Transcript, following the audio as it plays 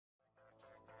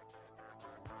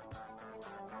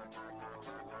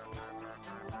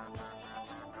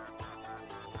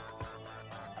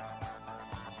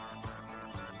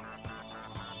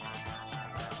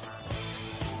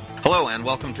Hello and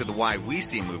welcome to the Why We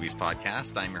See Movies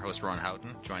podcast. I'm your host, Ron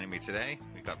Houghton. Joining me today,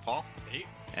 we've got Paul. Hey.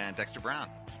 And Dexter Brown.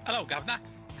 Hello, Governor.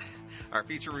 Our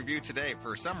feature review today,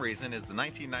 for some reason, is the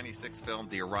 1996 film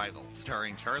The Arrival,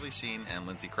 starring Charlie Sheen and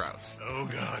Lindsay Krause. Oh,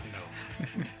 God,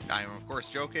 no. I am, of course,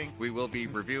 joking. We will be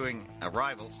reviewing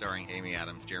Arrival, starring Amy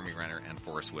Adams, Jeremy Renner, and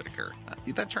Forrest Whitaker.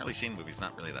 That Charlie Sheen movie's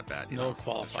not really that bad. No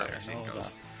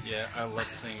qualifier. Yeah, I love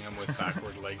seeing him with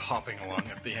backward legs hopping along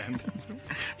at the end.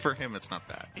 For him, it's not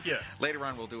bad. Yeah. Later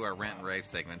on, we'll do our Rant and Rave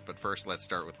segment, but first, let's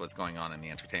start with what's going on in the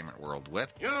entertainment world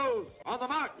with... News on the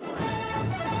mark!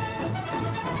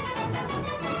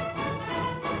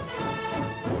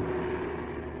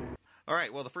 All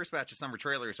right, well, the first batch of summer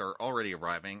trailers are already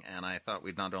arriving, and I thought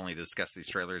we'd not only discuss these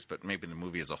trailers, but maybe the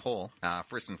movie as a whole.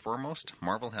 First and foremost,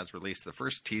 Marvel has released the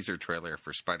first teaser trailer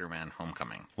for Spider-Man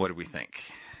Homecoming. What do we think?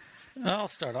 I'll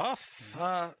start off.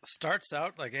 Starts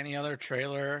out like any other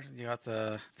trailer. You got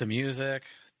the music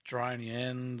drawing you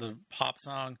in, the pop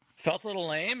song. Felt a little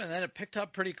lame, and then it picked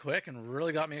up pretty quick and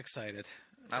really got me excited.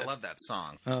 I love that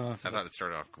song. I thought it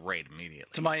started off great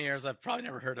immediately. To my ears, I've probably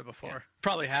never heard it before. Yeah.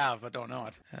 Probably have, but don't know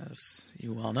it, as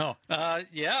you well know.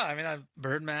 Yeah, I mean,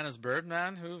 Birdman is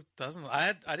Birdman. Who doesn't?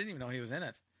 I didn't even know he was in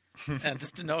it. And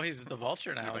just to know he's the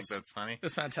Vulture now. You think that's funny?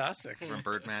 It's fantastic. From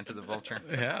Birdman to the Vulture?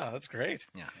 Yeah, that's great.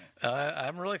 Yeah.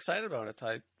 I'm really excited about it.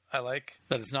 I like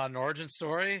that it's not an origin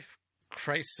story.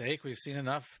 Christ's sake, we've seen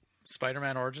enough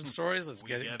Spider-Man origin stories. Let's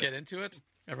get into it.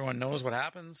 Everyone knows what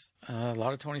happens. A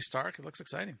lot of Tony Stark. It looks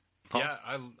exciting. Paul?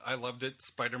 Yeah, I loved it.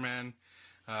 Spider-Man,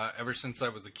 ever since I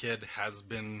was a kid, has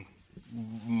been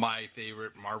my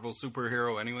favorite Marvel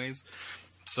superhero anyways.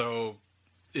 So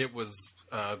it was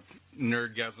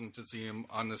nerdgasm to see him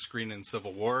on the screen in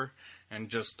Civil War. And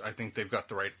just, I think they've got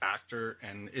the right actor.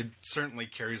 And it certainly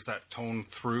carries that tone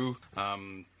through.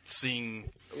 And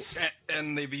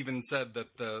they've even said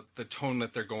that the tone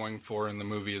that they're going for in the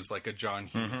movie is like a John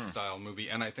Hughes style movie,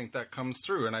 and I think that comes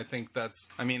through. And I think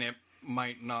it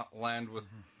might not land with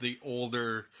the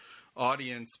older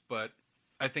audience, but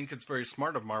I think it's very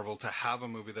smart of Marvel to have a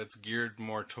movie that's geared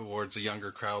more towards a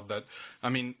younger crowd. That, I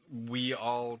mean, we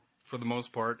all, for the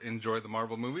most part, enjoy the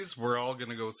Marvel movies. We're all going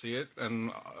to go see it,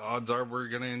 and odds are we're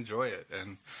going to enjoy it.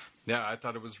 And yeah, I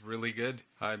thought it was really good.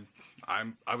 I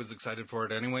was excited for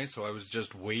it anyway, so I was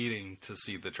just waiting to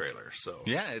see the trailer. So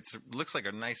yeah, it looks like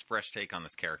a nice fresh take on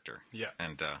this character. Yeah,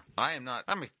 and I'm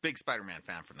a big Spider-Man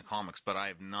fan from the comics, but I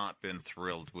have not been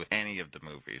thrilled with any of the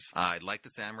movies. I like the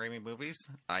Sam Raimi movies.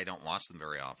 I don't watch them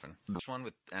very often. This one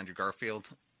with Andrew Garfield,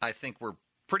 I think were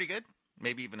pretty good.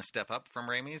 Maybe even a step up from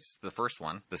Raimi's. The first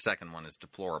one. The second one is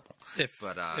deplorable. If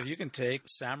you can take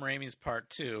Sam Raimi's Part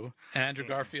 2 and Andrew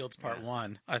Garfield's Part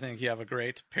 1, I think you have a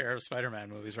great pair of Spider-Man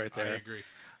movies right there. I agree.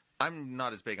 I'm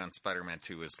not as big on Spider-Man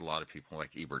 2 as a lot of people, like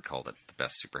Ebert called it the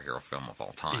best superhero film of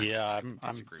all time. Yeah, I'm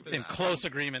in close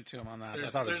agreement to him on that. I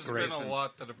thought it was great. There's been a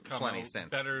lot that have come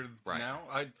out better now.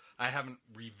 I haven't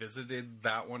revisited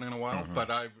that one in a while,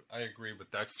 but I agree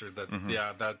with Dexter that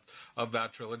that of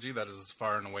that trilogy, that is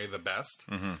far and away the best,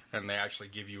 and they actually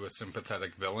give you a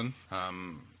sympathetic villain.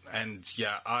 And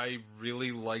yeah, I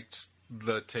really liked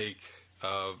the take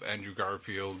of Andrew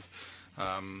Garfield.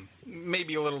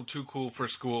 Maybe a little too cool for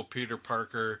school, Peter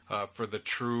Parker, for the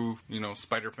true,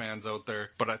 Spider fans out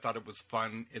there. But I thought it was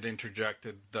fun. It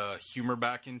interjected the humor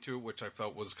back into it, which I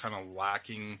felt was kind of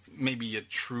lacking. Maybe a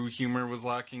true humor was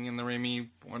lacking in the Raimi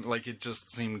one. Like, it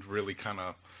just seemed really kind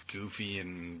of goofy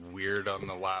and weird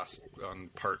on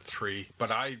part 3.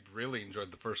 But I really enjoyed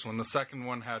the first one. The second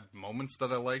one had moments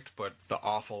that I liked, but the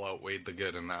awful outweighed the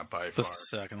good in that by far. The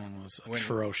second one was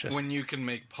atrocious. When you can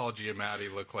make Paul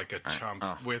Giamatti look like a chump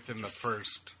within the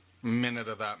first minute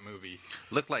of that movie.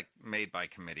 Looked like made by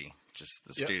committee. Just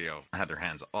the studio had their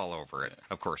hands all over it.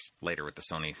 Of course, later with the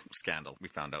Sony scandal, we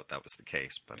found out that was the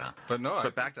case. But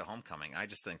back to Homecoming, I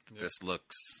just think that this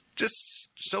looks just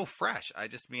so fresh. I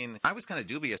was kind of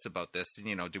dubious about this.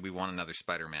 Do we want another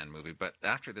Spider-Man movie? But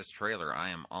after this trailer, I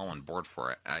am all on board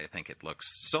for it. I think it looks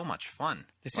so much fun.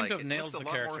 They seem to have nailed the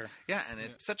character. And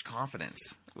it's such confidence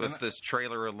with this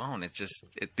trailer alone.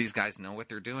 These guys know what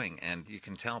they're doing, and you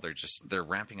can tell they're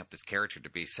ramping up this character to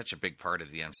be such a big part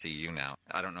of the MCU now.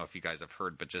 I don't know if you guys have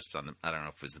heard, but just I don't know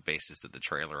if it was the basis of the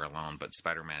trailer alone, but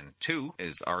Spider-Man 2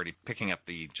 is already picking up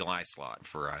the July slot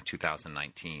for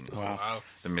 2019. Wow.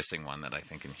 The missing one that I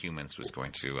think Inhumans was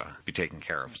going to be taken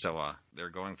care of. So they're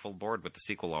going full board with the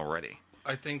sequel already.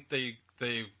 I think they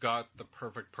they've got the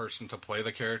perfect person to play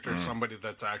the character, somebody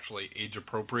that's actually age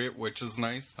appropriate, which is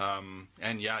nice.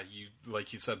 And yeah,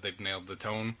 like you said, they've nailed the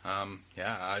tone.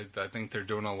 I think they're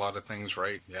doing a lot of things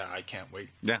right. Yeah, I can't wait.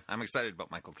 Yeah, I'm excited about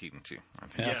Michael Keaton too. I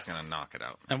think he's going to knock it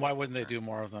out. And why wouldn't they do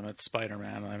more of them? It's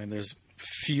Spider-Man. I mean, there's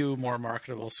few more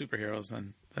marketable superheroes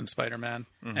than Spider-Man.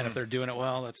 And if they're doing it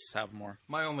well, let's have more.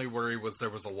 My only worry was there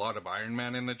was a lot of Iron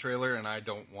Man in the trailer, and I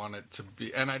don't want it to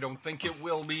be, and I don't think it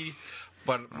will be,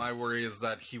 but my worry is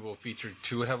that he will feature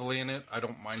too heavily in it. I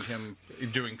don't mind him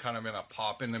doing kind of in a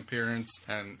pop-in appearance,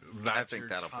 and I think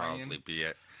that'll probably be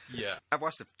it. Yeah. I've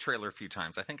watched the trailer a few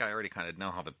times. I think I already kind of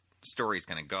know how the story's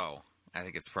going to go. I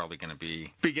think it's probably going to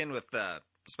begin with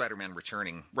Spider-Man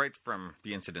returning right from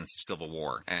the incidents of Civil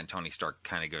War, and Tony Stark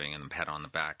kind of giving him a pat on the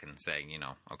back and saying,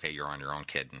 okay, you're on your own,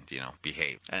 kid, and,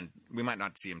 behave. And we might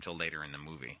not see him till later in the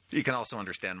movie. You can also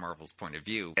understand Marvel's point of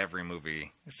view. Every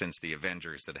movie since the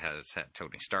Avengers that has had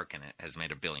Tony Stark in it has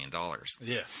made $1 billion.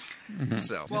 Yes.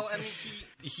 So. Well, I mean,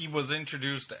 he was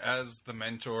introduced as the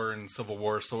mentor in Civil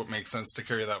War, so it makes sense to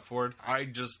carry that forward. I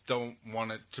just don't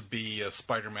want it to be a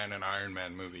Spider-Man and Iron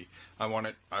Man movie. I want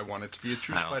it to be a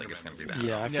true Spider-Man. I don't think it's going to be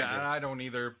that. Yeah, I don't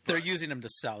either. They're using him to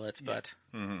sell it, but...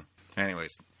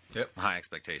 Anyways, high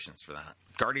expectations for that.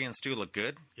 Guardians 2 look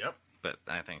good. Yep. But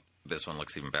I think this one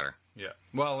looks even better. Yeah.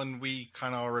 Well, and we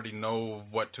kind of already know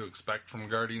what to expect from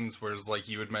Guardians, whereas like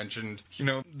you had mentioned,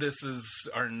 this is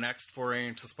our next foray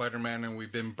into Spider-Man, and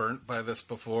we've been burnt by this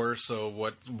before, so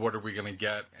what are we going to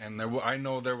get? And I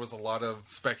know there was a lot of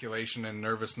speculation and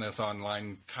nervousness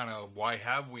online, kind of why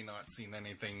have we not seen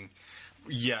anything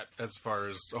yet as far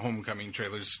as Homecoming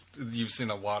trailers. You've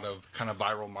seen a lot of kind of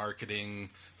viral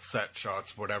marketing, set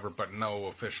shots, whatever, but no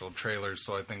official trailers,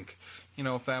 so I think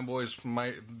fanboys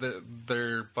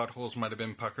their buttholes might have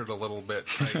been puckered a little bit.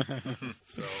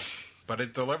 But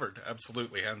it delivered.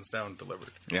 Absolutely, hands down,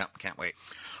 delivered. Yeah, can't wait.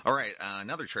 All right,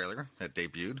 another trailer that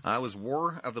debuted was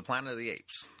War of the Planet of the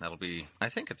Apes. That'll be, I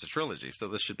think it's a trilogy, so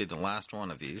this should be the last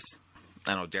one of these.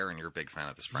 I know, Darren, you're a big fan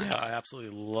of this franchise. Yeah, I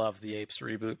absolutely love the Apes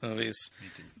reboot movies. Me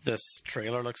too. This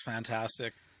trailer looks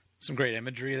fantastic. Some great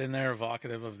imagery in there,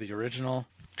 evocative of the original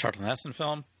Charlton Heston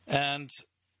film. And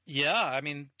yeah, I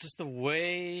mean, just the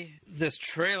way this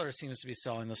trailer seems to be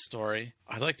selling the story,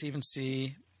 I'd like to even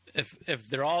see if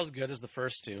they're all as good as the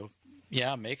first two.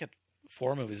 Yeah, make it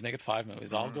 4 movies, make it 5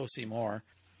 movies. I'll go see more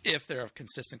if they're of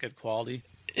consistent good quality.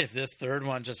 If this third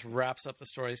one just wraps up the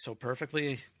story so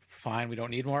perfectly, fine, we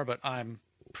don't need more, but I'm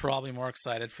probably more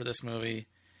excited for this movie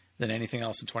than anything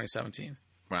else in 2017.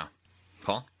 Wow.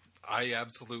 Paul? I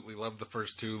absolutely love the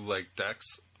first two, like Dex.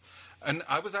 And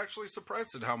I was actually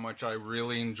surprised at how much I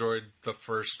really enjoyed the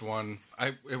first one.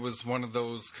 It was one of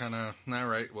those kind of, all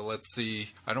right, well, let's see.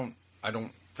 I don't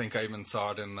think I even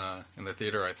saw it in the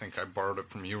theater. I think I borrowed it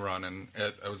from you, Ron, and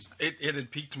it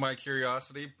had piqued my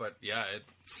curiosity, but yeah, it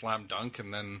slam dunk,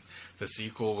 and then the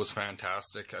sequel was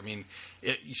fantastic. I mean,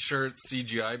 it's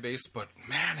CGI based, but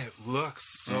man, it looks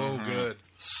so good.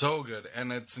 So good.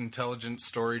 And it's intelligent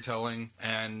storytelling,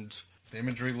 and the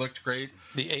imagery looked great.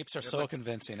 The apes are so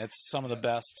convincing. It's some of the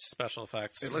best special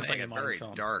effects. It looks like a very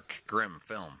dark, grim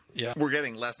film. Yeah. We're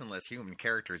getting less and less human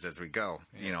characters as we go.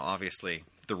 Yeah. Obviously,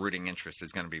 the rooting interest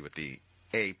is going to be with the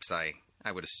apes, I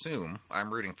would assume.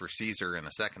 I'm rooting for Caesar in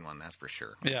the second one, that's for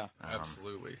sure. Yeah.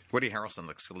 Absolutely. Woody Harrelson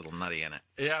looks a little nutty in it.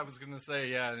 Yeah, I was going to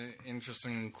say,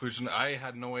 interesting inclusion. I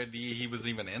had no idea he was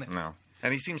even in it. No.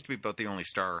 And he seems to be about the only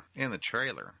star in the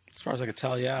trailer. As far as I could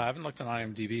tell, I haven't looked on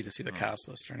IMDb to see the cast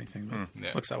list or anything,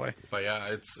 but looks that way. But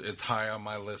yeah, it's high on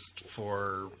my list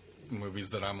for movies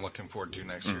that I'm looking forward to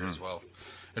next year as well.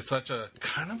 It's such a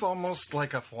kind of almost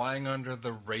like a flying under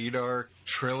the radar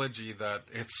trilogy that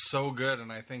it's so good, and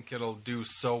I think it'll do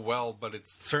so well, but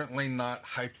it's certainly not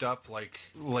hyped up like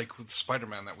with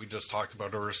Spider-Man that we just talked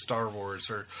about, or Star Wars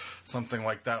or something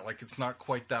like that. Like, it's not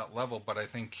quite that level, but I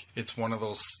think it's one of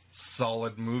those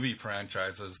solid movie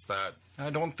franchises that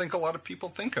I don't think a lot of people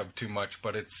think of too much,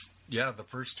 but it's, the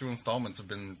first 2 installments have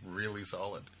been really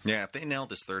solid. Yeah, if they nail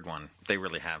this third one, they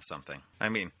really have something. I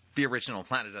mean, the original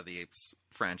Planet of the Apes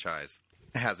franchise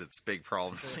has its big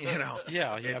problems,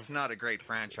 Yeah, it's not a great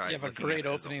franchise. You have a great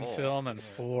opening film and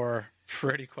 4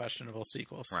 pretty questionable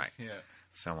sequels. Right. Yeah.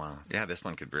 So, this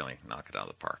one could really knock it out of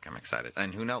the park. I'm excited.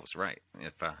 And who knows, right?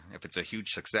 If it's a huge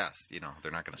success,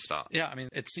 they're not going to stop. Yeah, I mean,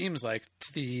 it seems like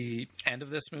to the end of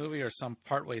this movie or some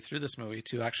partway through this movie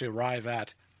to actually arrive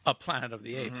at a Planet of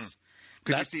the Apes.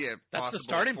 Could you see a that's possible the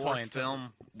starting fourth point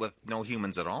film with no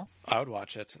humans at all? I would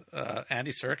watch it.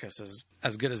 Andy Serkis is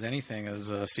as good as anything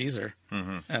as Caesar.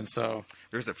 Mm-hmm. And so...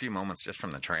 There's a few moments just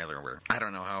from the trailer where I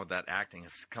don't know how that acting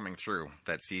is coming through,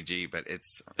 that CG, but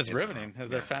it's riveting.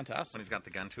 They're fantastic. When he's got the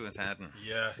gun to his head. And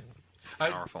it's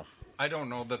powerful. I don't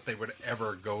know that they would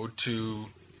ever go to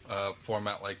a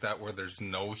format like that where there's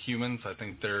no humans. I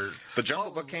think they're... The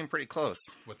Jungle Book came pretty close.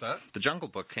 What's that? The Jungle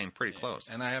Book came pretty close.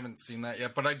 And I haven't seen that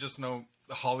yet, but I just know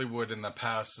Hollywood in the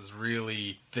past is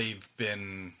really... They've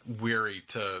been weary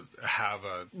to have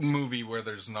a movie where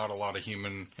there's not a lot of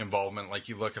human involvement. Like,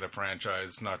 you look at a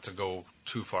franchise, not to go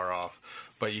too far off,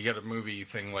 but you get a movie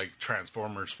thing like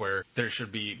Transformers where there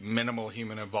should be minimal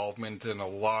human involvement and a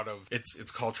lot of...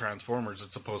 It's called Transformers.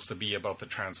 It's supposed to be about the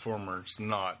Transformers,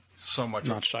 not so much...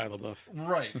 Not Shia LaBeouf.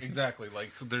 Right, exactly.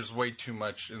 Like, there's way too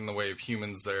much in the way of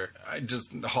humans there.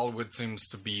 Hollywood seems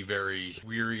to be very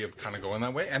weary of kind of going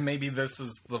that way, and maybe this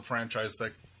is the franchise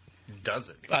that does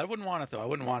it. I wouldn't want it, though. I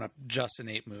wouldn't want just an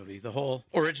ape movie. The whole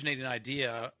originating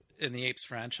idea in the Apes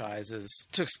franchise is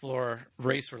to explore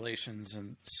race relations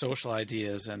and social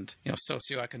ideas and,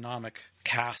 socioeconomic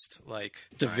caste, like,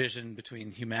 division between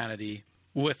humanity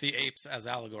with the apes as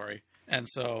allegory. And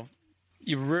so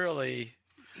you really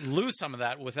lose some of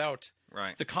that without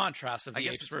the contrast of the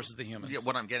apes versus the humans. Yeah,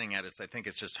 what I'm getting at is I think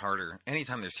it's just harder.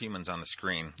 Anytime there's humans on the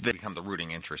screen, they become the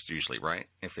rooting interest usually, right?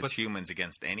 If it's humans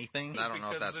against anything, I don't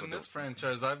know if that's what this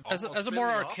franchise, I've as a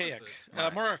more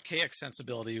archaic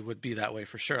sensibility would be that way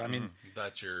for sure. I mean,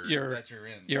 that you're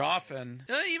in. You're often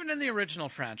even in the original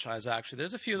franchise. Actually,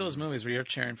 there's a few of those movies where you're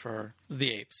cheering for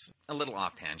the apes. A little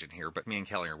off tangent here, but me and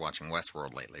Kelly are watching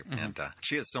Westworld lately, and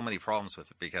she has so many problems with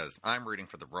it because I'm rooting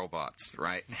for the robots,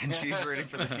 right, and she's rooting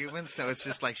for the humans. So it's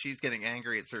just like she's getting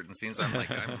angry at certain scenes. I'm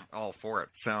all for it.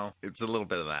 So it's a little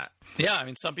bit of that. Yeah, I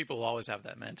mean, some people will always have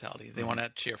that mentality. They want to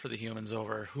cheer for the humans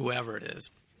over whoever it is.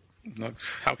 Look,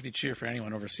 how could you cheer for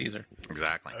anyone over Caesar?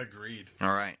 Exactly. Agreed.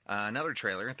 All right. Another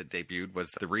trailer that debuted was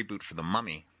the reboot for The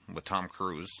Mummy with Tom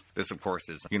Cruise. This, of course,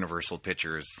 is Universal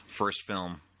Pictures' first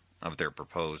film of their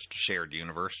proposed shared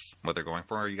universe, what they're going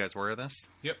for. Are you guys aware of this?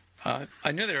 Yep.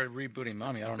 I knew they were rebooting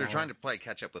Mummy. I don't know. They're trying to play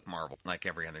catch up with Marvel, like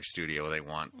every other studio. They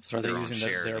want so are they using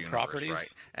their universe, properties,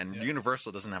 right? And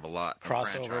Universal doesn't have a lot of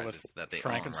crossover with that they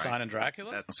Frankenstein own, right? and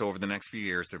Dracula. So over the next few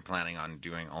years, they're planning on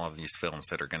doing all of these films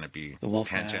that are going to be the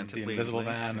Wolfman, the Invisible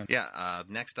Man. Yeah.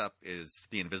 Next up is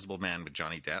The Invisible Man with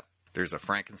Johnny Depp. There's a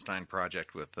Frankenstein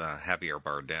project with Javier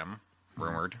Bardem,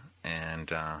 rumored,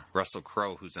 and Russell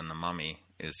Crowe, who's in The Mummy,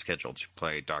 is scheduled to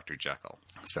play Dr. Jekyll.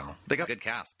 So they got a good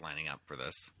cast lining up for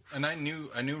this. And I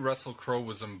knew Russell Crowe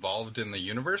was involved in the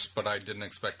universe, but I didn't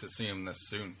expect to see him this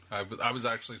soon. I was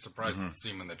actually surprised to see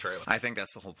him in the trailer. I think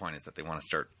that's the whole point, is that they want to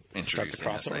start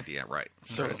introducing this idea, right?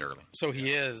 Started early. So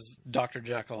he is Dr.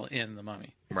 Jekyll in The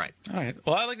Mummy. Right. All right.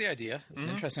 Well, I like the idea. It's an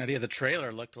interesting idea. The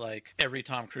trailer looked like every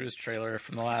Tom Cruise trailer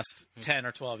from the last 10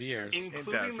 or 12 years.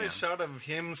 Including the shot of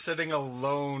him sitting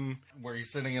alone where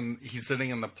he's sitting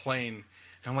in the plane.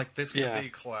 And I'm like, this could be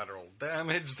Collateral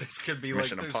Damage. This could be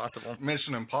Mission Impossible.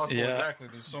 Mission Impossible, exactly.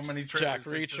 There's so many trailers. Jack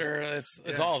Reacher.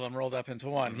 It's all of them rolled up into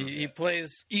one. He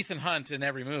plays Ethan Hunt in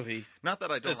every movie. Not that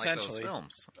I don't like those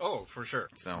films. Oh, for sure.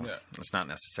 So it's not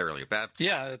necessarily a bad thing.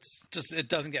 Yeah, it's just, it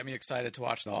doesn't get me excited to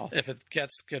watch it all. If it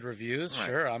gets good reviews,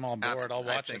 sure, I'm on board. I'll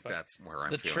watch it. I think that's where I'm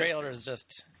the trailer is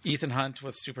just Ethan Hunt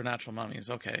with supernatural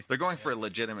mummies. Okay. They're going for a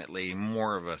legitimately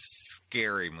more of a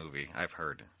scary movie, I've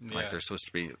heard. Like there's supposed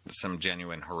to be some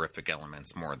genuine horrific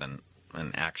elements more than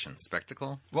an action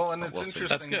spectacle. Well, and it's interesting.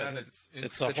 That's good. That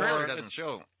it's the trailer doesn't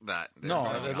show that. No,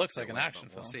 it looks like an action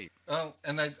film. We'll see. Well,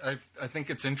 and I think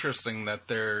it's interesting that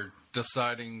they're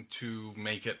deciding to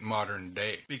make it modern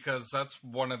day, because that's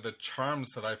one of the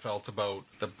charms that I felt about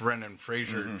the Brendan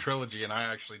Fraser trilogy, and I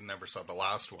actually never saw the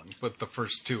last one, but the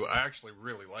first two, I actually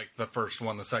really liked the first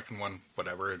one. The second one,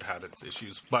 whatever, it had its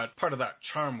issues, but part of that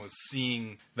charm was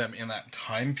seeing them in that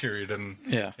time period, and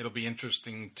it'll be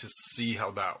interesting to see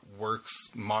how that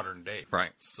works modern day.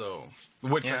 Right. So,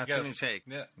 which I guess, it's a new take.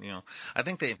 Yeah. I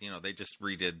think they just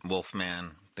redid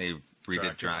Wolfman. They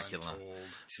redid Dracula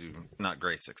to not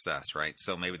great success, right?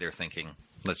 So maybe they're thinking,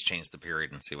 let's change the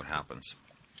period and see what happens.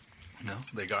 No,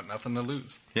 they got nothing to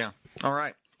lose. Yeah. All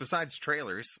right. Besides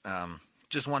trailers,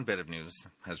 just one bit of news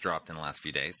has dropped in the last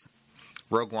few days.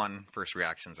 Rogue One first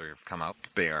reactions have come out.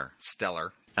 They are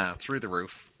stellar, through the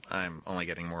roof. I'm only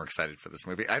getting more excited for this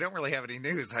movie. I don't really have any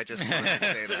news. I just wanted to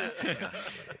say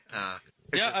that.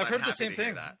 I've heard the same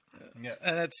thing.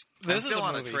 and I'm still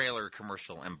on a trailer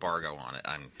commercial embargo on it.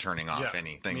 I'm turning off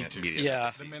anything immediately.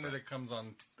 Yeah, the minute it comes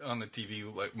on the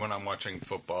TV, like when I'm watching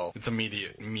football, it's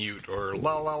immediate mute or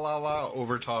la la la la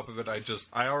over top of it.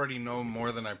 I already know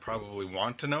more than I probably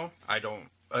want to know.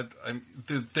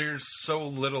 There's so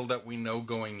little that we know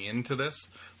going into this.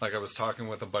 Like I was talking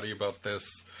with a buddy about this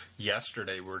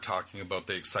yesterday. We were talking about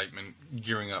the excitement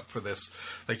gearing up for this.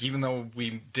 Like even though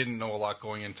we didn't know a lot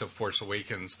going into Force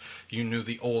Awakens, you knew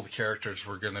the old characters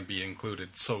were going to be included,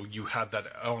 so you had that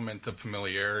element of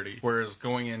familiarity. Whereas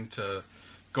going into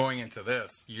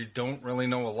this, you don't really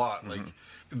know a lot. Like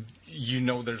you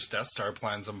know, there's Death Star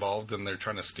plans involved, and they're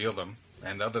trying to steal them.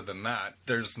 And other than that,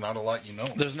 there's not a lot you know.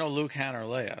 There's no Luke, Han, or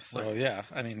Leia. So, yeah,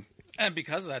 I mean, and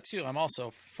because of that, too, I'm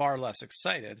also far less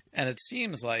excited. And it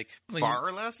seems like...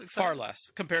 Far less excited? Far less,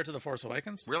 compared to The Force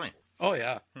Awakens. Really? Oh,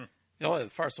 yeah. Oh, The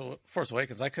Force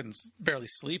Awakens, I couldn't barely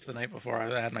sleep the night before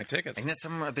I had my tickets. And then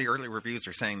some of the early reviews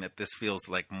are saying that this feels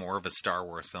like more of a Star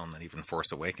Wars film than even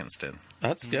Force Awakens did.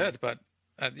 That's good, but,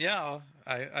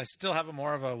 I still have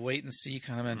more of a wait-and-see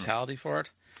kind of mentality for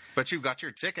it. But you've got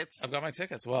your tickets. I've got my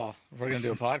tickets. Well, we're going to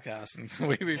do a podcast,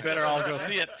 and we better all go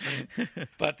see it.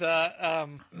 But,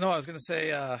 no, I was going to say,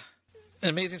 in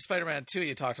Amazing Spider-Man 2,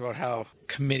 you talked about how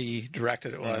committee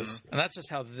directed it was. And that's just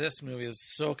how this movie is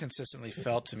so consistently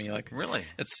felt to me. Like, really?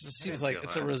 It seems like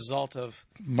it's a result of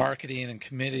marketing and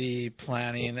committee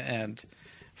planning and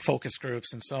focus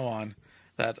groups and so on,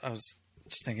 that I was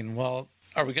just thinking, well...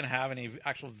 Are we going to have any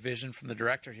actual vision from the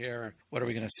director here? What are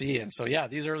we going to see? And so,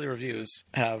 these early reviews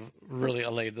have really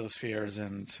allayed those fears,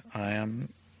 and I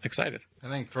am excited. I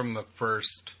think from the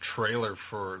first trailer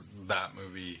for that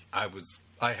movie,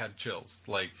 I had chills.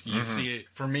 Like, you see it,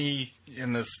 for me,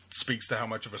 and this speaks to how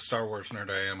much of a Star Wars nerd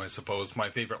I am, I suppose,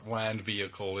 my favorite land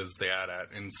vehicle is the AT-AT,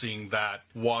 and seeing that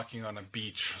walking on a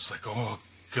beach was like, oh,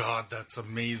 God, that's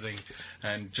amazing.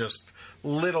 And just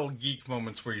little geek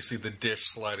moments where you see the dish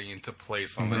sliding into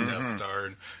place on the Death Star,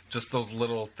 and just those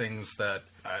little things that...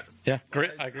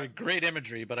 great. I agree. Great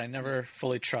imagery, but I never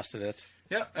fully trusted it.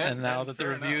 Yeah, and now that the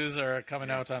reviews are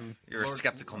coming out, you're a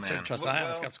skeptical man. I am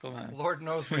a skeptical man. Lord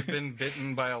knows we've been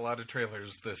bitten by a lot of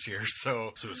trailers this year,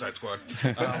 so Suicide Squad.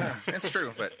 It's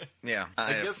true, but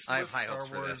I have high hopes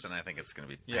for this, and I think it's going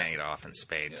to be paid off in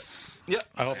spades. Yeah,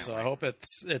 I hope so. I hope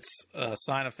it's a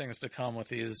sign of things to come with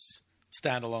these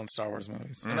standalone Star Wars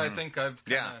movies. And I think I've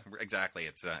exactly.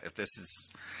 It's if this is,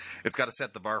 it's got to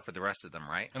set the bar for the rest of them,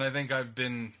 right? And I think I've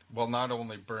been not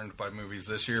only burned by movies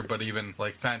this year, but even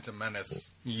like Phantom Menace.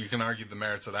 You can argue the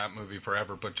merits of that movie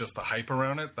forever, but just the hype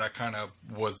around it, that kind of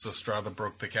was the straw that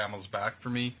broke the camel's back for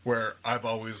me. Where I've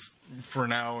always, for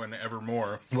now and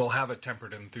evermore, will have a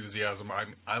tempered enthusiasm.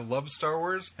 I love Star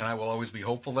Wars, and I will always be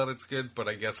hopeful that it's good. But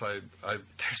I guess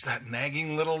there's that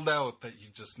nagging little doubt that you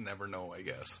just never know, I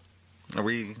guess.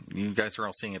 You guys are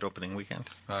all seeing it opening weekend?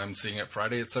 I'm seeing it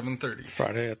Friday at 7:30.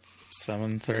 Friday at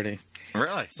 7:30.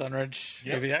 Really? Sunridge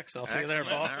AVX. I'll see you there,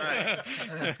 Paul. All right.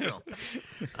 That's cool.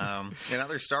 In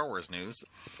other Star Wars news,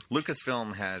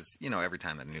 Lucasfilm has, every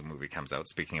time that a new movie comes out,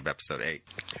 speaking of Episode 8,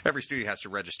 every studio has to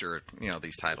register,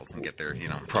 these titles and get their,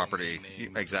 property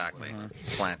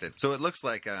planted. So it looks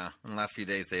like in the last few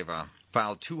days they've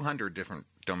filed 200 different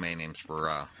domain names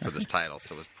for this title.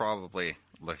 So it's probably...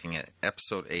 looking at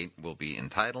Episode 8 will be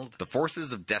entitled The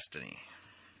Forces of Destiny.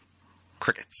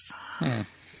 Crickets.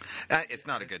 It's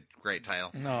not a great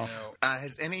title. No.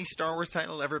 Has any Star Wars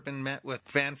title ever been met with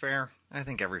fanfare? I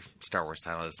think every Star Wars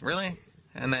title is. Really?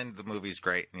 And then the movie's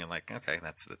great, and you're like, okay,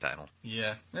 that's the title.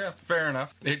 Yeah, fair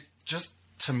enough. It just...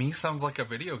 to me, sounds like a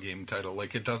video game title.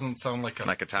 Like, it doesn't sound like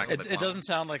Attack of the Clones. It doesn't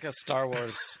sound like a Star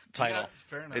Wars title. Yeah,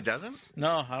 fair enough. It doesn't?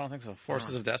 No, I don't think so.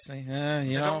 Forces of Destiny.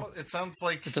 It sounds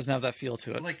like... it doesn't have that feel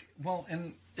to it.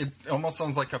 And it almost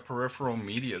sounds like a peripheral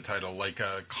media title, like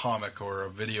a comic or a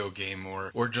video game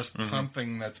or just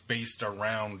something that's based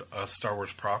around a Star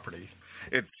Wars property.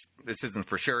 This isn't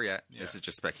for sure yet. Yeah. This is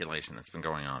just speculation that's been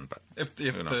going on. But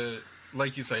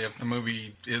like you say, if the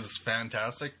movie is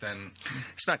fantastic, then...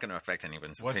 it's not going to affect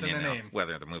anyone's opinion of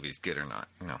whether the movie's good or not.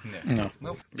 No.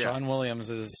 Nope. John Williams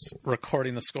is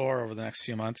recording the score over the next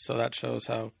few months, so that shows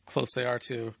how close they are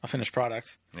to a finished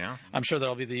product. Yeah. I'm sure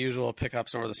there'll be the usual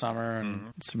pickups over the summer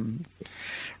and some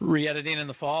re-editing in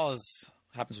the fall, as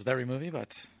happens with every movie,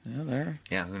 but who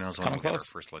knows when we'll get our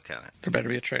first look at it. There better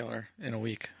be a trailer in a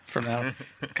week from now,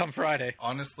 come Friday.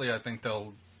 Honestly, I think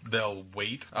they'll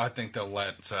wait. I think they'll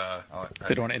let...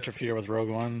 they don't want to interfere with Rogue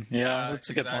One. Yeah, that's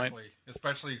a good point.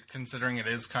 Especially considering it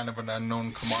is kind of an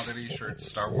unknown commodity. Sure, it's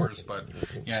Star Wars, but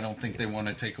I don't think they want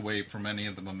to take away from any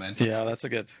of the momentum. Yeah, that's a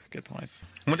good point.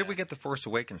 When did we get the Force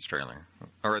Awakens trailer?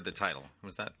 Or the title?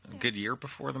 Was that a good year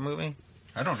before the movie?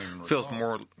 I don't even feels recall.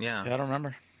 more. Yeah, I don't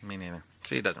remember. Me neither.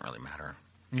 See, it doesn't really matter.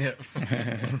 Yeah.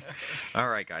 All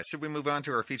right, guys. Should we move on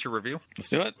to our feature review? Let's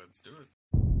do it. Let's do it.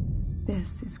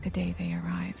 This is the day they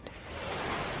arrived.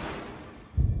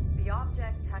 The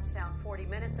object touched down 40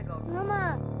 minutes ago.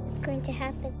 Mama, what's going to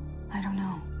happen? I don't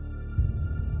know.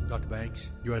 Dr. Banks,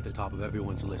 you're at the top of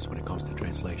everyone's list when it comes to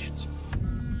translations.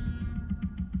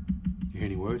 You hear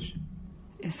any words?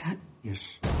 Is that...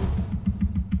 Yes.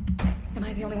 Am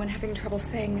I the only one having trouble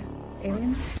saying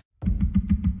aliens?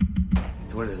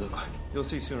 So what do they look like? You'll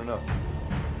see soon enough.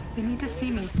 They need to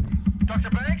see me. Dr.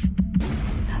 Banks?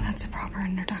 Now that's a proper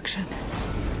introduction.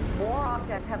 More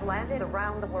objects have landed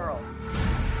around the world.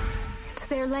 It's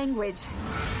their language.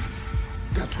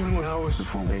 Got 21 hours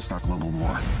before they start global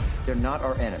war. They're not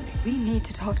our enemy. We need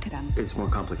to talk to them. It's more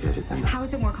complicated than that. How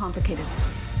is it more complicated?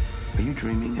 Are you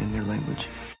dreaming in their language?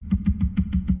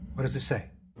 What does it say?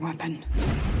 Weapon.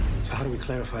 So how do we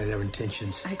clarify their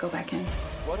intentions? I go back in.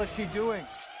 What is she doing?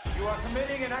 You are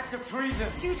committing an act of treason.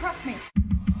 Do you trust me?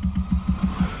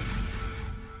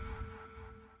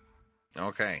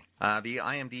 Okay. The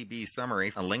IMDb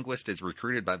summary: a linguist is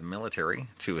recruited by the military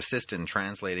to assist in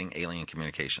translating alien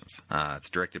communications. It's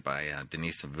directed by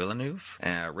Denis Villeneuve,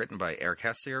 written by Eric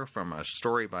Hessier, from a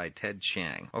story by Ted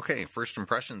Chiang. Okay, first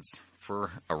impressions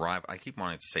for Arrival. I keep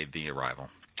wanting to say The Arrival.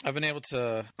 I've been able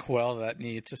to quell that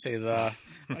need to say the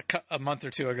a month or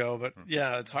two ago, but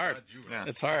yeah, it's hard. Yeah.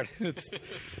 It's hard. It's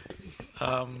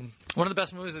one of the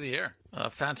best movies of the year.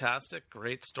 Fantastic,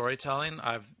 great storytelling.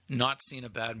 I've not seen a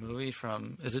bad movie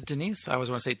from, is it Denis? I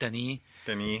always want to say Denis.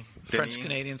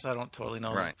 French-Canadian, so I don't totally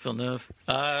know. Right. Villeneuve.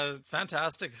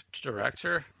 Fantastic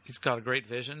director. He's got a great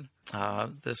vision.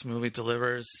 This movie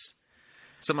delivers.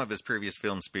 Some of his previous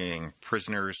films being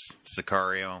Prisoners,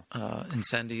 Sicario,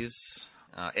 Incendies.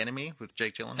 Enemy with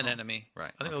Jake Gyllenhaal. An Enemy.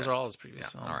 Right. I think those are all his previous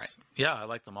films. All right. Yeah, I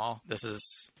like them all. This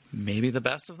is maybe the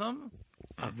best of them.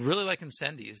 I really like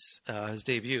Incendies, his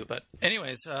debut. But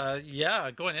anyways,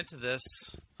 going into this,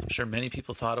 I'm sure many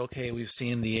people thought, okay, we've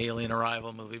seen the Alien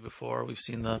Arrival movie before. We've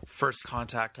seen the First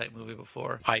Contact type movie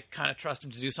before. I kind of trust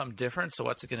him to do something different, so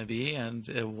what's it going to be? And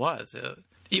it was.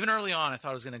 Even early on, I thought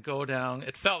it was going to go down.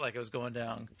 It felt like it was going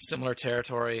down similar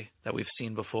territory that we've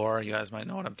seen before. You guys might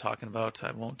know what I'm talking about.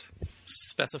 I won't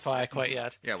specify quite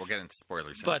yet. Yeah, we'll get into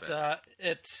spoilers. But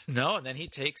and then he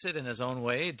takes it in his own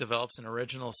way, develops an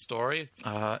original story.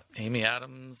 Amy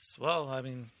Adams, well, I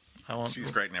mean, she's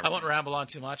great in everything. I won't ramble on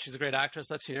too much. She's a great actress.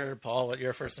 Let's hear, Paul, what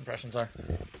your first impressions are.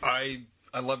 I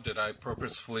loved it. I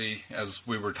purposefully, as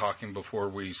we were talking before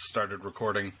we started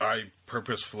recording, I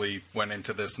purposefully went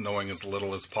into this knowing as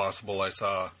little as possible. I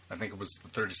think it was the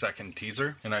 30-second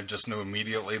teaser, and I just knew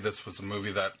immediately this was a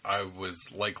movie that I was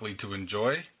likely to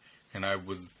enjoy, and I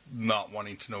was not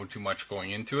wanting to know too much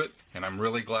going into it, and I'm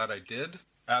really glad I did.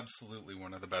 Absolutely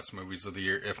one of the best movies of the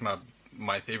year, if not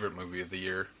my favorite movie of the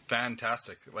year.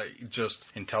 Fantastic. Like, just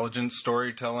intelligent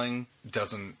storytelling,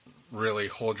 doesn't really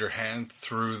hold your hand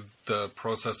through the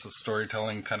process of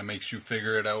storytelling, kind of makes you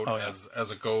figure it out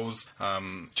as it goes.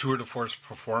 Tour de force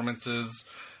performances,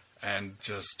 and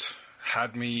just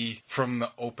had me from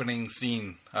the opening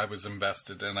scene. I was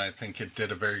invested, and I think it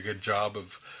did a very good job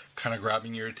of kind of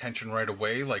grabbing your attention right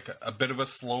away. Like a bit of a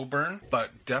slow burn,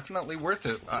 but definitely worth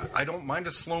it. I don't mind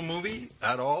a slow movie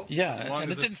at all. Yeah,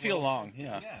 and it didn't feel long.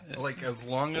 Yeah, like as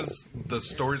long as the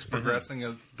story's progressing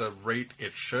at the rate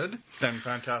it should, then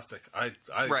fantastic.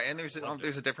 Right, and there's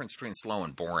a difference between slow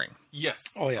and boring. Yes.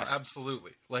 Oh yeah,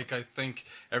 absolutely. Like, I think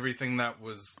everything that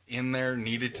was in there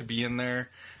needed to be in there,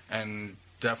 and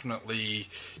definitely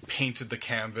painted the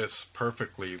canvas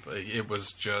perfectly. Like, it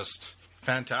was just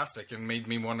fantastic and made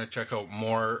me want to check out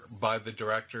more by the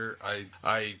director.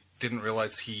 I didn't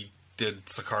realize he did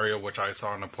Sicario, which I saw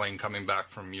on a plane coming back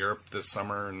from Europe this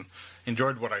summer, and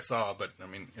enjoyed what I saw, but I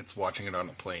mean, it's watching it on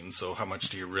a plane, so how much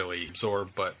do you really absorb?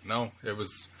 But no, it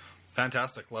was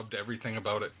fantastic. Loved everything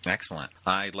about it. Excellent.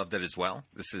 I loved it as well.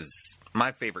 This is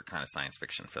my favorite kind of science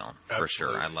fiction film, for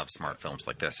sure. I love smart films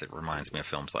like this. It reminds me of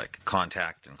films like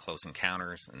Contact and Close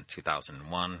Encounters and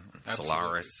 2001 and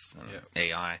Solaris and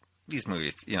AI. These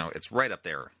movies, it's right up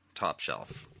there, top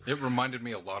shelf. It reminded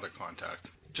me a lot of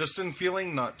Contact. Just in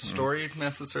feeling, not story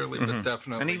necessarily, but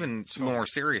definitely. And even more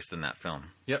serious than that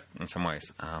film. Yep. In some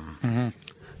ways.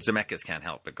 Zemeckis can't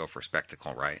help but go for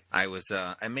spectacle, right? I was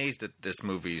amazed at this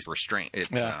movie's restraint.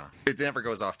 It never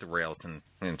goes off the rails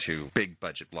into big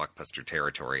budget blockbuster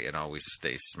territory. It always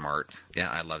stays smart. Yeah,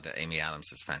 I loved it. Amy Adams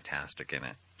is fantastic in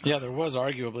it. Yeah, there was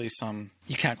arguably some,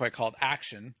 you can't quite call it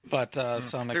action, but there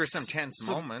were some tense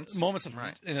moments. Moments of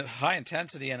high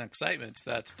intensity and excitement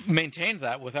that maintained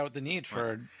that without the need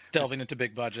for delving into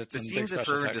big budgets and big special effects.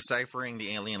 The scenes of her deciphering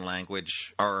the alien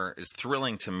language are as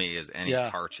thrilling to me as any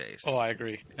car chase. Oh, I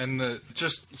agree. And the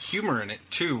just humor in it,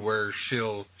 too, where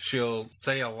she'll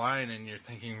say a line and you're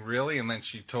thinking, really? And then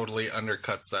she totally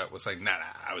undercuts that with like, nah,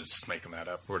 I was just making that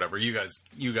up or whatever. You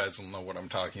guys will know what I'm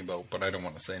talking about, but I don't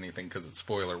want to say anything because it's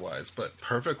spoiler-wise. But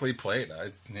perfectly played.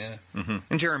 Mm-hmm.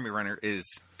 And Jeremy Renner is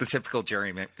the typical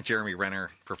Jeremy Renner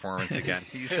performance again.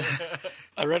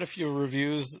 I read a few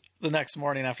reviews the next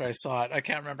morning after I saw it. I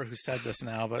can't remember who said this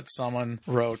now, but someone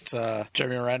wrote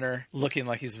Jeremy Renner looking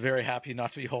like he's very happy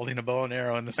not to be holding a bow and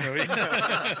arrow in this movie.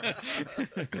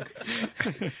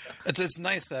 It's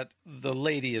nice that the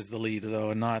lady is the lead,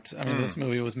 though, and not... I mean, this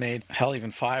movie was made, hell,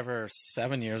 even 5 or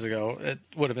 7 years ago. It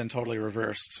would have been totally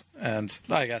reversed. And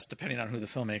I guess, depending on who the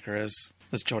filmmaker is,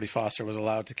 this Jodie Foster was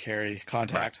allowed to carry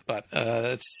Contact. Right. But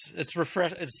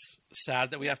it's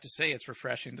sad that we have to say it's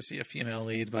refreshing to see a female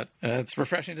lead, but it's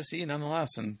refreshing to see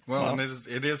nonetheless. And and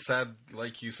it is sad,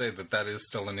 like you say, that is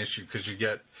still an issue, because you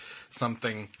get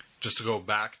something, just to go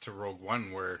back to Rogue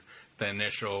One, where the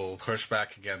initial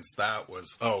pushback against that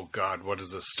was, oh God, what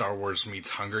is this, Star Wars meets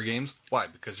Hunger Games? Why?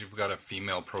 Because you've got a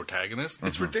female protagonist? Mm-hmm.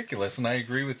 It's ridiculous, and I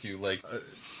agree with you. Like,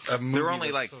 they're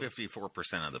only like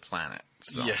 54% of the planet.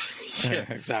 So. Yeah,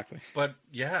 exactly. But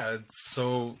yeah,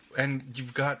 so, and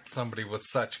you've got somebody with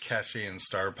such cachet and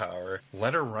star power.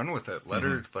 Let her run with it. Let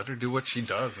her do what she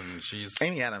does, and she's...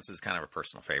 Amy Adams is kind of a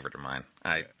personal favorite of mine.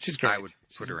 She's great. I would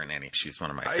put her in any. She's one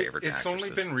of my favorite actresses. It's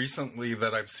only been recently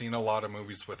that I've seen a lot of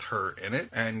movies with her in it,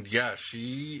 and yeah,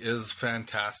 she is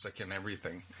fantastic in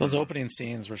everything. Those opening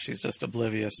scenes where she's just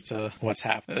oblivious to what's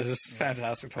happening. It's just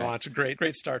fantastic to watch.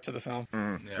 Great start to the film.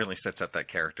 Really sets up that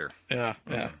character. Yeah.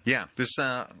 There's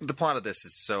the plot of this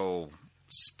is so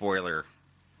spoiler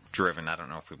driven. I don't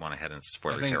know if we want to head into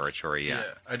spoiler territory yet.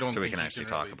 Yeah, I don't. So we can actually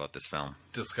talk about this film,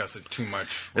 discuss it too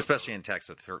much, especially in text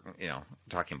with her.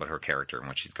 Talking about her character and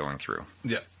what she's going through.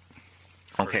 Yeah.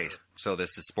 Okay, so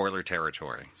this is spoiler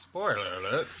territory. Spoiler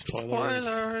alert!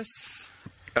 Spoilers.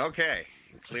 Okay,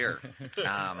 clear.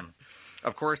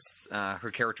 Of course,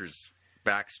 her character's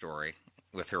backstory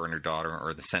with her and her daughter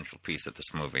are the central piece of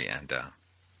this movie, and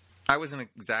I wasn't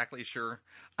exactly sure.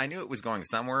 I knew it was going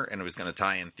somewhere, and it was going to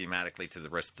tie in thematically to the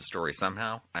rest of the story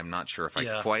somehow. I'm not sure if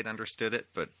I quite understood it,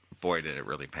 but boy, did it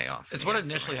really pay off. It's what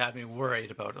initially had me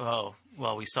worried about,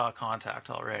 we saw Contact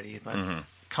already, but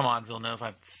come on, Villeneuve,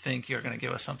 I think you're going to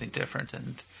give us something different.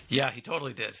 And yeah, he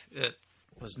totally did. It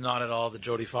was not at all the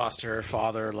Jodie Foster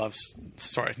father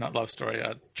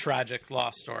tragic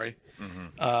lost story.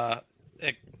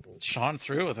 It shone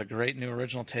through with a great new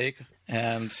original take.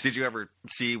 And did you ever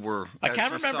see I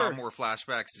can't remember. Saw more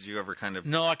flashbacks? Did you ever kind of?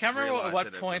 No, I can't remember at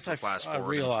what point I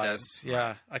realized. Yeah,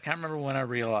 right. I can't remember when I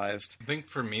realized. I think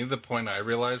for me, the point I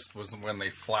realized was when they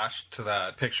flashed to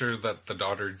that picture that the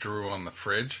daughter drew on the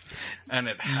fridge, and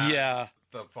it had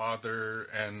the father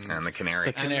and the canary.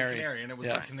 The canary. And it was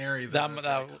the canary that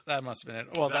must have been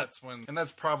it. Well, that's when, and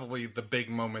that's probably the big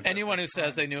moment. Anyone who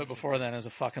says they knew it before then is a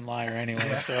fucking liar anyway.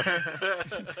 Yeah. So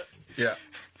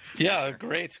yeah,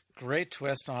 great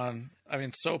twist on. I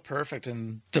mean, so perfect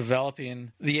in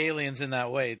developing the aliens in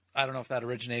that way. I don't know if that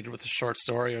originated with the short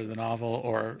story or the novel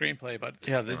or screenplay, but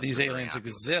these aliens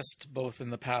exist both in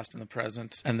the past and the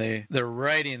present, and their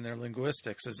writing, their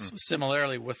linguistics is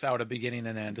similarly without a beginning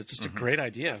and end. It's just a great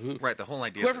idea. The whole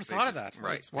idea. Whoever thought of that?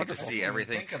 Right, it's wonderful. See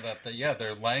everything. Think of that.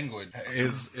 Their language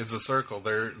is a circle.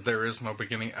 There is no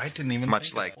beginning. I didn't even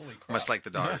much like the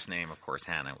daughter's name, of course,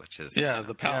 Hannah, which is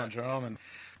the palindrome and.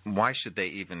 Why should they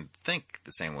even think the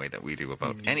same way that we do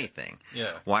about anything?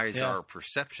 Yeah. Why is our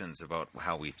perceptions about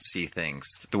how we see things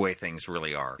the way things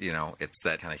really are? It's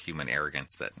that kind of human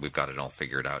arrogance that we've got it all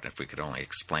figured out if we could only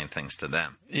explain things to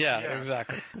them. Yeah,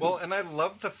 exactly. Well, and I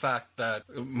love the fact that,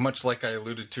 much like I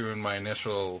alluded to in my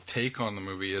initial take on the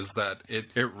movie, is that it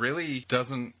really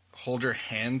doesn't hold your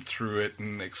hand through it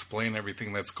and explain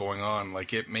everything that's going on.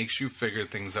 Like, it makes you figure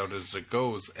things out as it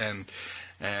goes, and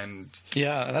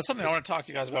yeah, that's something I want to talk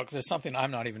to you guys about, because there's something I'm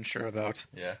not even sure about.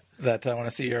 Yeah, that I want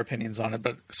to see your opinions on it.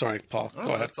 But sorry, Paul, go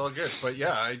ahead. That's all good. But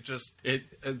yeah, just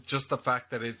the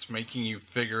fact that it's making you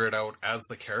figure it out as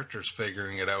the character's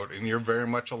figuring it out, and you're very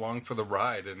much along for the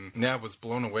ride. And yeah, I was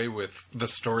blown away with the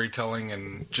storytelling,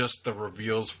 and just the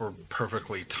reveals were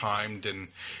perfectly timed, and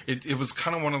it was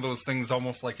kind of one of those things,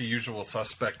 almost like a Usual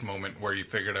Suspect moment, where you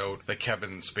figured out that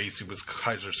Kevin Spacey was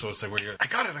Kaiser Soze, where you're, I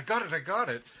got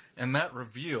it. And that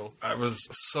reveal, I was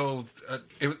so...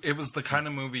 it was the kind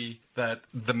of movie that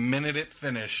the minute it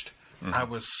finished, I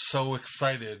was so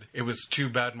excited. It was too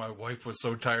bad my wife was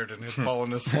so tired and had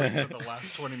fallen asleep for the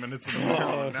last 20 minutes of the movie.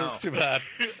 Oh, that's too bad.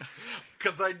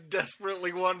 Because I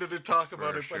desperately wanted to talk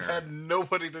about it, but had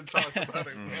nobody to talk about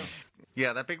it with.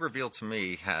 Yeah, that big reveal to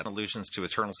me had allusions to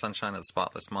Eternal Sunshine of the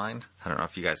Spotless Mind. I don't know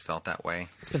if you guys felt that way.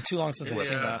 It's been too long since I've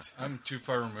seen that. I'm too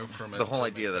far removed from it. The whole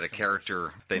idea that a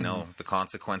character, they know the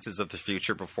consequences of the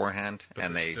future beforehand, but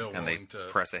and they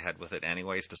press ahead with it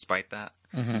anyways, despite that.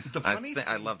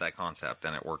 I love that concept,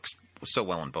 and it works so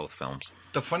well in both films.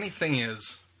 The funny thing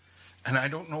is, and I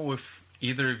don't know if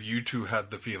either of you two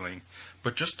had the feeling,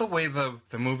 but just the way the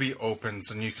movie opens,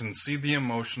 and you can see the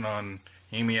emotion on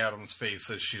Amy Adams' face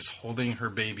as she's holding her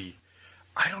baby.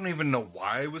 I don't even know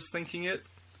why I was thinking it,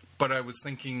 but I was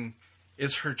thinking,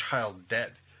 is her child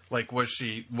dead? Like,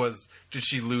 did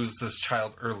she lose this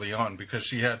child early on? Because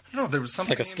she had, there was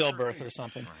something like a stillbirth or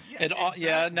something. Yeah,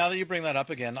 exactly. Now that you bring that up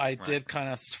again, I did kind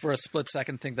of, for a split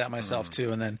second, think that myself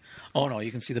too. And then, oh no,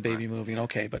 you can see the baby moving.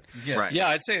 Okay, but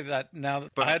I'd say that now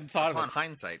that I hadn't thought of it. On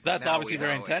hindsight, that's obviously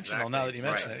very intentional now that you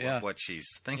mention it. Yeah, what she's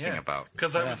thinking about.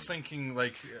 Because I was thinking,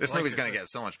 this movie's going to get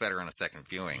so much better on a second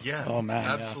viewing. Yeah. Oh man.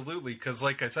 Absolutely. Because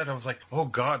like I said, I was like, oh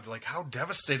God, like how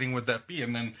devastating would that be?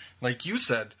 And then, like you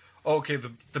said, okay,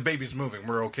 the baby's moving.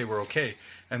 We're okay.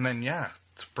 And then, to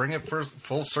bring it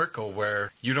full circle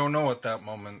where you don't know at that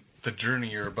moment the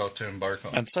journey you're about to embark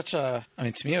on. And to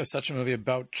me, it was such a movie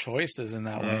about choices in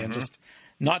that way, and just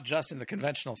not just in the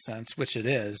conventional sense, which it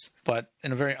is, but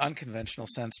in a very unconventional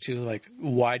sense too. Like,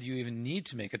 why do you even need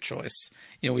to make a choice?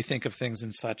 We think of things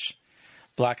in such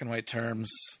black and white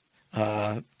terms,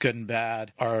 good and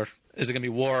bad, or is it going to be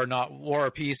war or not war or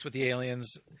peace with the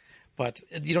aliens? But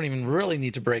you don't even really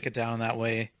need to break it down that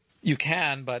way. You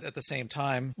can, but at the same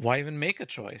time, why even make a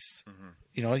choice?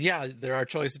 There are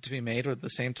choices to be made, but at the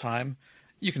same time,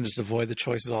 you can just avoid the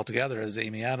choices altogether, as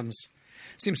Amy Adams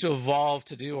seems to evolve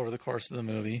to do over the course of the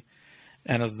movie,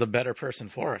 and is the better person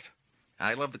for it.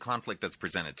 I love the conflict that's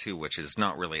presented, too, which is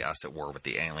not really us at war with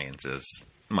the aliens as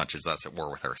much as us at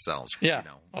war with ourselves. Yeah.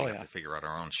 We have to figure out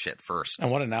our own shit first. And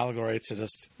what an allegory to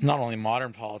just not only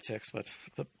modern politics, but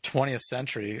the 20th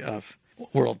century of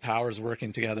world powers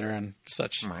working together in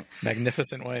such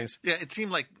magnificent ways. Yeah, it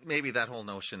seemed like maybe that whole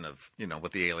notion of,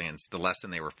 with the aliens, the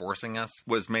lesson they were forcing us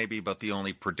was maybe about the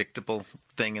only predictable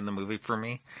thing in the movie for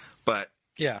me. But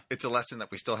it's a lesson that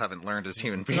we still haven't learned as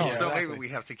human beings. No, so maybe we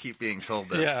have to keep being told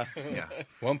this. Yeah.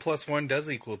 1 + 1 does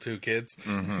equal 2, kids.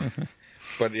 Mm-hmm.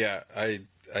 But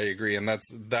I agree, and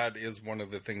that is one of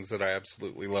the things that I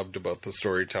absolutely loved about the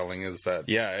storytelling is that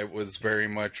it was very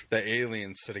much the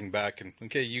aliens sitting back and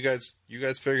okay, you guys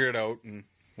figure it out, and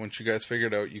once you guys figure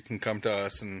it out, you can come to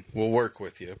us and we'll work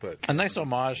with you. But a nice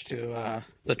homage to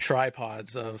the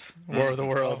tripods of War of the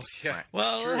Worlds.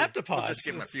 Well, heptapods. We'll just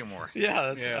give them a few more.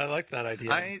 I like that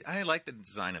idea. I like the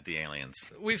design of the aliens.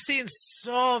 We've seen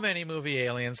so many movie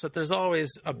aliens that there's always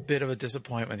a bit of a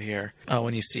disappointment here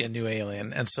when you see a new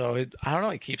alien. And so, I don't know,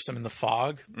 it keeps them in the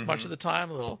fog much of the time,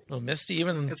 a little misty.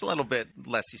 Even it's a little bit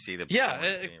less you see.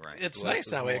 It's nice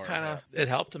that way. It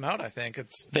helped them out, I think.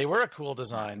 They were a cool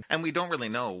design. And we don't really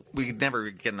know. We never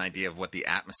get an idea of what the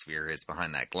atmosphere is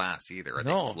behind that glass either. Are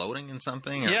they floating in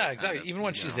something? Exactly. Even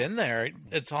when she's in there,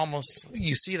 it's almost,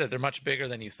 you see that they're much bigger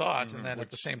than you thought, and then at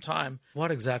the same time,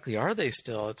 what exactly are they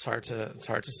still? It's hard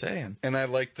to say. And I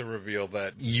like the reveal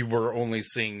that you were only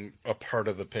seeing a part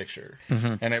of the picture,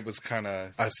 and it was kind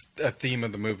of a theme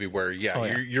of the movie where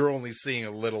you're only seeing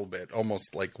a little bit,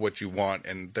 almost like what you want,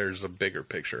 and there's a bigger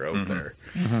picture out there.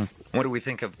 What do we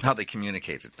think of how they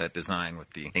communicated that design with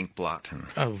the ink blot?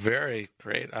 Oh, very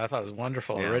great. I thought it was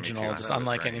wonderful, original, just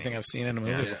unlike anything I've seen in a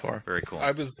movie before. Very cool.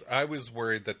 I was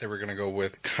worried that they were going to go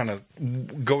with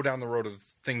go down the road of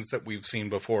things that we've seen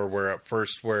before, where at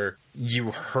first where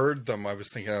you heard them, I was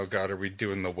thinking, oh God, are we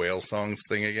doing the whale songs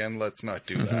thing again? Let's not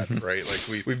do that, right?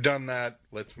 Like we've done that.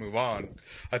 Let's move on.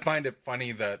 I find it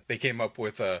funny that they came up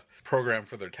with a program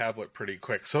for their tablet pretty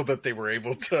quick so that they were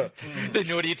able to... They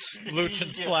knew what each looch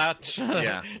and splash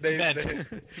meant.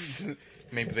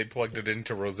 Maybe they plugged it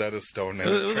into Rosetta Stone. And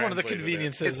it was one of the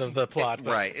conveniences of the plot.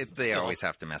 They always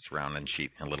have to mess around and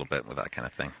cheat a little bit with that kind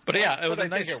of thing. But it was I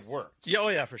think it worked.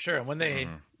 Yeah, for sure. And when they,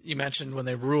 you mentioned when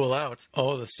they rule out,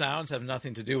 the sounds have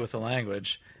nothing to do with the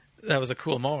language. That was a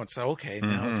cool moment. So,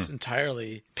 now it's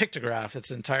entirely pictograph.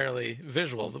 It's entirely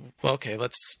visual. Well,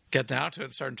 let's get down to it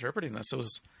and start interpreting this. It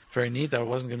was very neat that it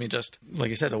wasn't going to be just, like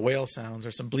you said, the whale sounds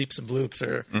or some bleeps and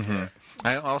bloops.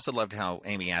 I also loved how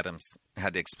Amy Adams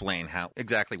had to explain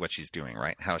exactly what she's doing,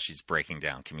 right? How she's breaking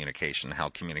down communication, how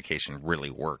communication really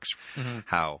works,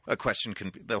 how a question can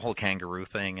be, the whole kangaroo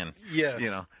thing, and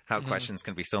how questions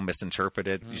can be so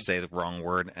misinterpreted. You say the wrong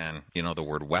word, and the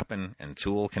word weapon and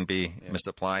tool can be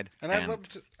misapplied. And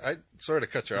I sorry to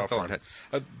cut you off. Go ahead.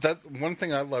 That one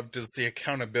thing I loved is the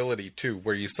accountability too,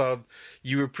 where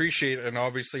you appreciate, and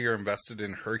obviously you're invested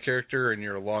in her character, and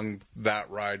you're along that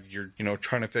ride. You're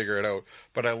trying to figure it out.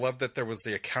 But I love that there was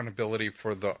the accountability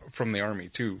from the army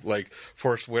too, like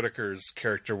Forrest Whitaker's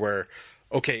character, where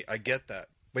okay, I get that,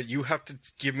 but you have to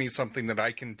give me something that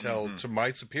I can tell to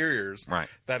my superiors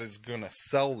that is going to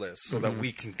sell this so that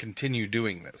we can continue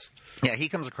doing this. Yeah, he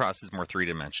comes across as more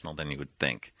three-dimensional than you would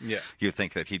think. Yeah. You'd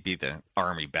think that he'd be the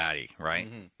army baddie, right?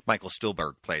 Michael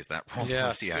Stuhlbarg plays that role in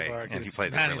the CIA, and he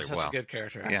plays it really he's well. Such a good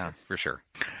character. Actually. Yeah, for sure.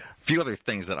 A few other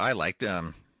things that I liked,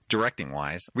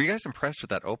 directing-wise. Were you guys impressed with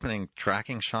that opening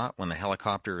tracking shot when the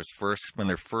helicopter is when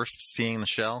they're first seeing the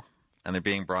shell? And they're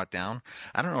being brought down.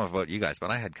 I don't know about you guys,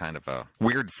 but I had kind of a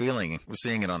weird feeling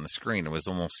seeing it on the screen. It was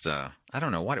almost, I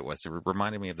don't know what it was. It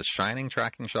reminded me of the Shining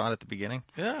tracking shot at the beginning.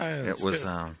 Yeah, it was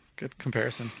good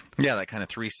comparison. Yeah, that kind of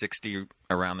 360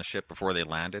 around the ship before they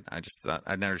landed. I just thought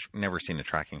I'd never seen a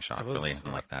tracking shot really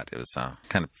like that. It was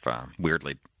kind of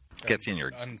weirdly gets in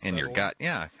your gut.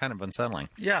 Yeah, kind of unsettling.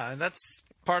 Yeah, and that's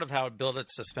part of how it built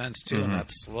its suspense too, in that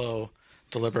slow,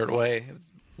 deliberate way.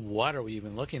 What are we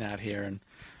even looking at here? And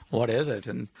what is it?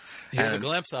 And here's a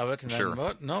glimpse of it, and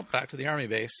then, back to the army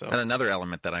base. So. And another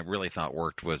element that I really thought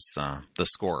worked was the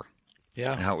score.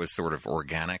 Yeah. How it was sort of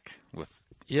organic with...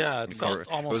 Yeah, it felt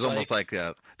almost like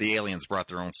the aliens brought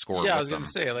their own score. Yeah, I was going to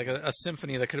say, like a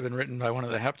symphony that could have been written by one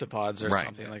of the heptapods or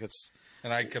something. Like it's...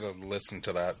 And I could have listened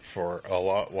to that for a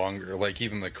lot longer. Like,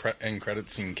 even the end credit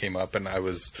scene came up, and I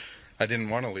didn't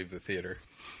want to leave the theater.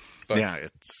 But yeah,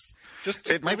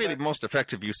 it might be the most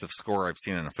effective use of score I've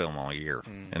seen in a film all year,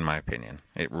 in my opinion.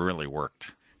 It really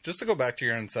worked. Just to go back to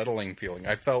your unsettling feeling,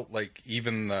 I felt like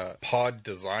even the pod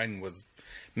design was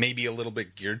maybe a little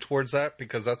bit geared towards that,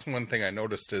 because that's one thing I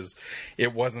noticed is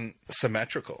it wasn't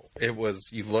symmetrical. It was,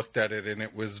 you looked at it and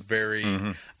it was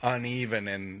very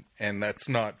uneven, and that's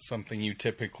not something you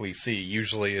typically see.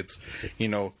 Usually it's,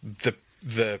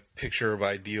 the picture of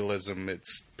idealism,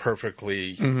 it's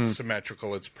perfectly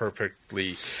symmetrical, it's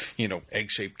perfectly,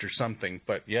 egg-shaped or something.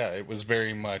 But yeah, it was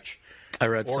very much I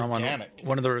read organic.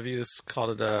 One of the reviews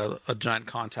called it a giant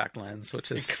contact lens,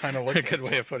 which is kind of a good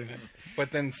way of putting it.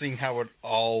 But then seeing how it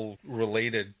all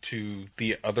related to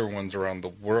the other ones around the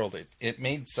world, it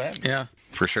made sense. Yeah.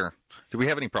 For sure. Do we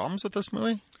have any problems with this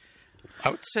movie? I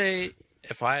would say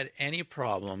if I had any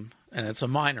problem, and it's a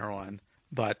minor one,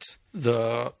 but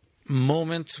the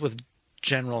moment with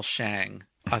General Shang,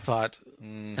 I thought,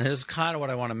 and this is kind of what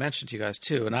I want to mention to you guys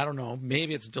too, and I don't know,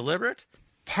 maybe it's deliberate.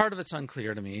 Part of it's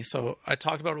unclear to me. So I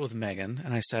talked about it with Megan,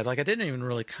 and I said, I didn't even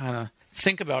really kind of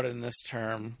think about it in this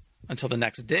term until the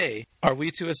next day. Are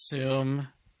we to assume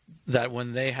that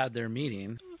when they had their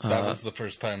meeting... that was the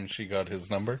first time she got his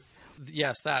number?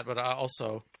 Yes, that, but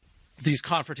also these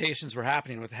confrontations were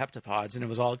happening with the heptapods, and it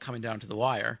was all coming down to the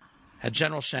wire. Had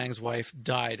General Shang's wife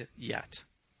died yet?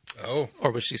 Oh.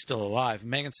 Or was she still alive?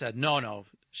 Megan said, no,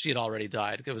 she had already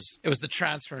died. It was the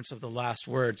transference of the last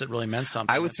words that really meant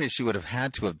something. I would say she would have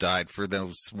had to have died for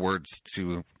those words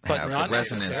to have a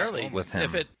resonance with him.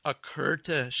 If it occurred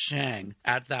to Shang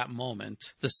at that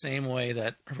moment, the same way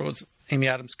that... What was Amy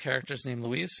Adams' character's name?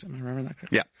 Louise? Am I remembering that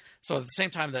correctly? Yeah. So at the same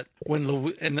time that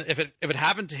when if it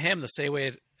happened to him the same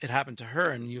way it happened to her,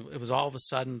 and it was all of a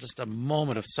sudden just a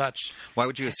moment of such... Why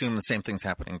would you assume the same thing's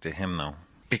happening to him, though?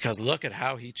 Because look at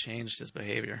how he changed his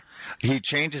behavior. He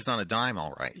changes on a dime,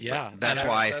 all right. Yeah, that's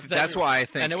why I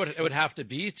think. And it would have to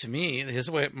be, to me,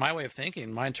 my way of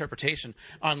thinking, my interpretation,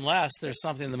 unless there's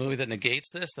something in the movie that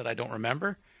negates this that I don't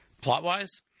remember, plot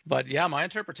wise. But yeah, my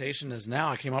interpretation is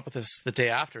now I came up with this the day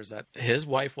after, is that his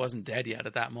wife wasn't dead yet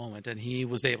at that moment, and he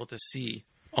was able to see,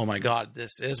 oh my God,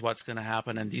 this is what's going to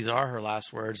happen, and these are her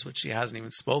last words, which she hasn't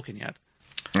even spoken yet.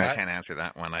 I can't answer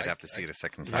that one. I'd have to see it a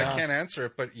second time. I can't answer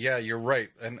it, but yeah, you're right.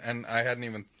 And I hadn't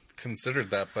even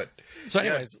considered that. But so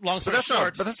anyways, long story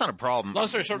short. But that's not a problem. Long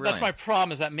story short, really. That's my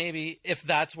problem, is that maybe if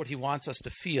that's what he wants us to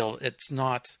feel, it's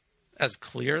not as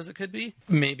clear as it could be.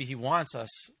 Maybe he wants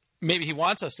us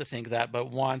to think that,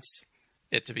 but wants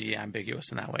it to be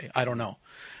ambiguous in that way. I don't know.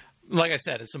 Like I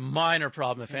said, it's a minor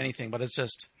problem, if anything, but it's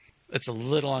a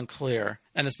little unclear.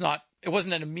 And it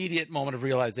wasn't an immediate moment of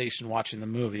realization watching the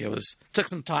movie. It took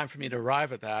some time for me to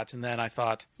arrive at that. And then I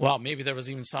thought, well, maybe there was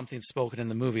even something spoken in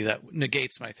the movie that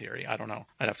negates my theory. I don't know.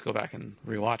 I'd have to go back and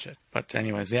rewatch it. But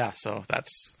anyways, yeah, so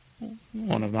that's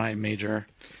one of my major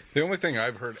The only thing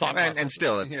I've heard, and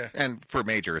still, and for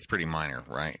major, it's pretty minor,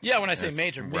 right? Yeah, when I say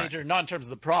major, not in terms of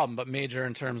the problem, but major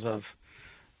in terms of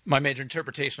my major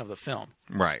interpretation of the film.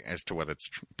 Right, as to what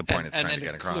the point it's trying to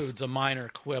get across. And it includes a minor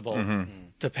quibble,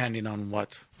 depending on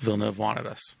what Villeneuve wanted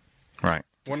us. Right.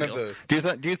 Do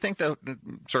you think that?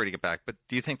 Sorry to get back, but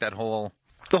do you think that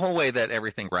the whole way that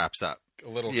everything wraps up? A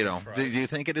little, do you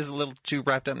think it is a little too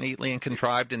wrapped up neatly and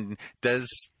contrived? And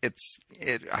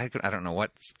I don't know what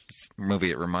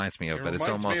movie it reminds me of, but it's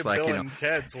almost like Bill and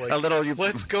Ted's, like, a little.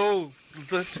 Let's go.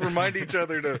 Let's remind each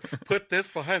other to put this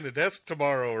behind the desk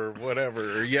tomorrow or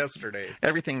whatever, or yesterday.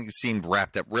 Everything seemed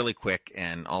wrapped up really quick,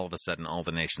 and all of a sudden, all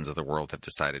the nations of the world have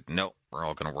decided, no, we're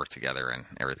all going to work together, and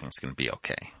everything's going to be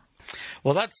okay.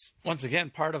 Well, that's once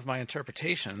again part of my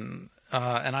interpretation,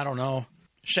 and I don't know.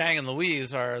 Shang and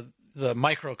Louise are the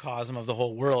microcosm of the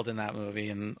whole world in that movie,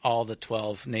 and all the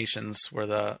 12 nations where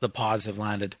the pods have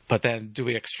landed. But then do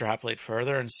we extrapolate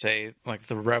further and say, like,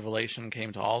 the revelation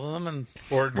came to all of them?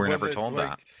 Or we're never told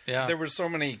that. Yeah. There were so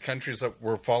many countries that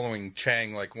were following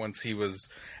Chang, like once he was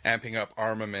amping up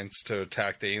armaments to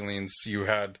attack the aliens, you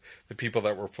had the people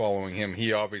that were following him.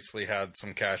 He obviously had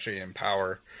some cachet and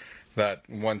power that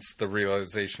once the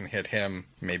realization hit him,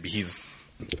 maybe he's...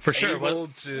 For sure.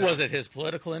 Was it his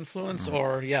political influence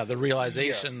or, the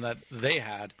realization that they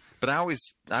had? But I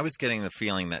was getting the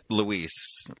feeling that Louise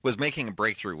was making a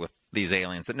breakthrough with these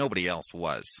aliens that nobody else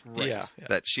was. Right. Yeah.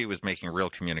 That she was making real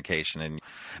communication and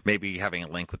maybe having a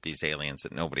link with these aliens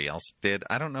that nobody else did.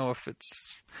 I don't know if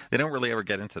they don't really ever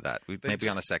get into that. Maybe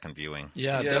on a second viewing.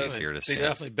 Yeah, definitely. They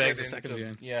definitely begs a second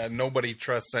viewing. Yeah, nobody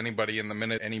trusts anybody, and the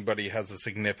minute anybody has a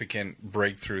significant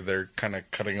breakthrough, they're kind of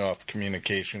cutting off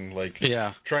communication,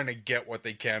 trying to get what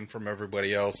they can from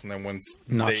everybody else, and then once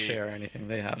not share anything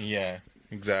they have. Yeah,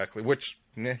 exactly. Which,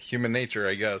 human nature,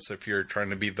 I guess. If you're trying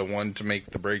to be the one to make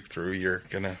the breakthrough, you're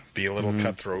going to be a little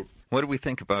cutthroat. What do we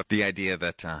think about the idea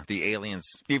that the aliens,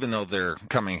 even though they're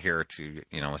coming here to,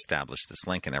 establish this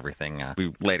link and everything,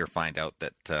 we later find out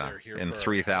that in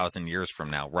 3,000 years from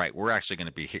now, we're actually going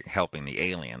to be helping the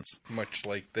aliens. Much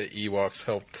like the Ewoks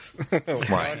helped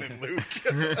Han and Luke.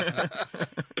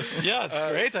 Yeah, it's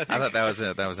great. I thought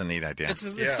that was a neat idea.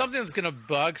 It's something that's going to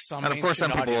bug some. And of course,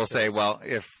 some people will say, well,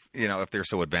 if they're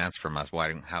so advanced from us,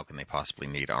 how can they possibly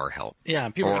need our help? Yeah,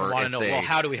 and people want to know, well,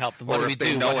 how do we help them? What do we do?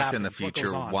 If they know us in the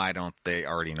future, why don't they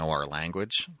already know our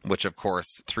language? Which, of course,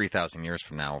 3,000 years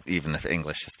from now, even if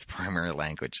English is the primary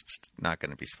language, it's not going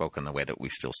to be spoken the way that we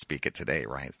still speak it today,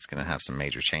 right? It's going to have some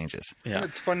major changes. Yeah, and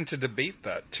it's fun to debate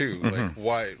that, too. Like,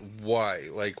 why?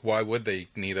 Like, why would they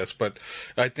need us? But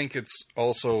I think it's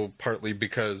also partly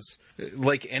because...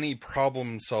 like any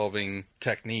problem-solving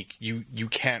technique, you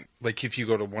can't, like if you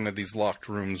go to one of these locked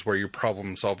rooms where you're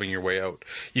problem-solving your way out,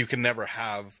 you can never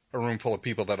have a room full of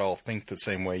people that all think the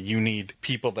same way. You need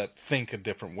people that think a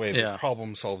different way, that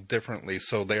problem-solve differently,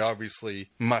 so they obviously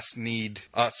must need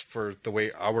us for the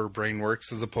way our brain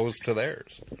works as opposed to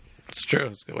theirs. It's true.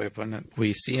 It's a good way of putting it.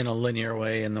 We see in a linear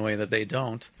way in the way that they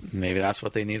don't. Maybe that's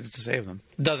what they needed to save them.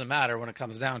 It doesn't matter when it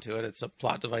comes down to it. It's a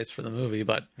plot device for the movie,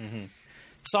 but...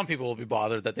 Some people will be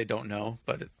bothered that they don't know,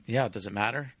 but does it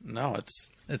matter? No,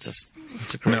 it's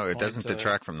a great No, it doesn't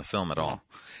detract from the film at all.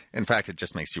 In fact, it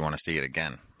just makes you want to see it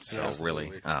again. So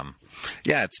really,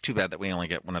 it's too bad that we only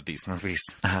get one of these movies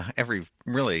every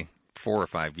really 4 or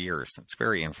 5 years. It's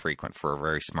very infrequent for a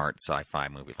very smart sci-fi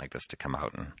movie like this to come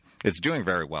out, and it's doing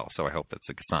very well. So I hope that's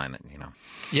a sign that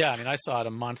Yeah, I mean, I saw it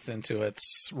a month into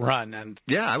its run, and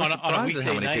I was surprised at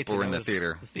how many night, people were in the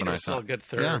theater. The theater was still a good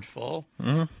third full.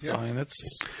 So I mean,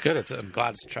 it's good. I'm glad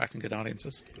it's attracting good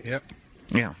audiences. Yep.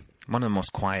 Yeah, one of the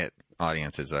most quiet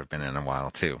audiences I've been in a while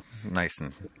too. Nice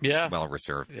and well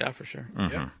reserved. Yeah, for sure.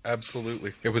 Yeah,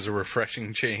 absolutely. It was a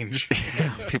refreshing change.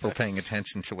 People paying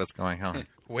attention to what's going on.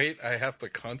 Wait, I have to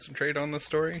concentrate on the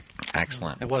story?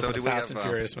 Excellent. It wasn't a Fast and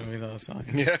Furious movie though. So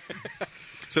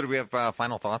So do we have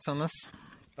final thoughts on this?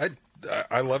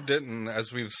 I loved it, and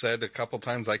as we've said a couple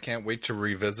times, I can't wait to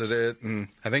revisit it, and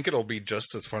I think it'll be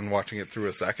just as fun watching it through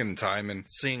a second time and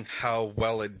seeing how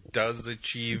well it does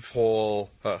achieve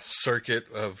whole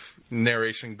circuit of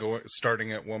narration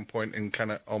starting at one point and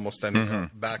kind of almost ending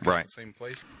up back at the same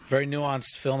place. Very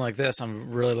nuanced film like this.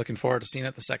 I'm really looking forward to seeing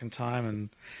it the second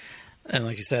time, and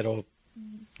like you said,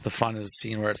 the fun is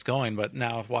seeing where it's going, but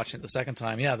now watching it the second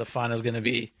time, the fun is going to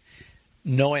be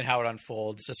knowing how it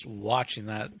unfolds, just watching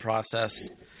that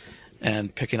process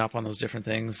and picking up on those different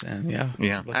things. And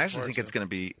I actually think it's going to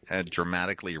be a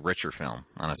dramatically richer film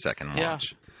on a second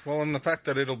watch. Well, and the fact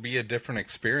that it'll be a different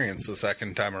experience the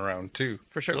second time around too.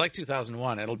 For sure. Like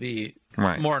 2001, it'll be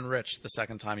more enriched the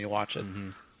second time you watch it.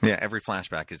 Yeah, every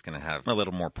flashback is going to have a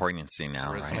little more poignancy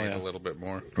now, right? A little bit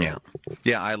more. Yeah.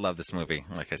 Yeah, I love this movie.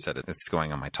 Like I said, it's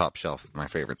going on my top shelf of my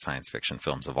favorite science fiction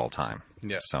films of all time.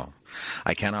 Yeah. So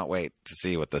I cannot wait to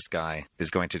see what this guy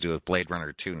is going to do with Blade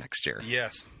Runner 2 next year.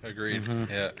 Yes, agreed.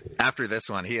 Yeah. After this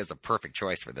one, he is a perfect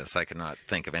choice for this. I cannot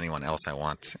think of anyone else I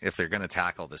want. If they're going to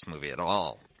tackle this movie at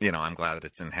all, I'm glad that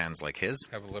it's in hands like his.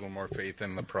 Have a little more faith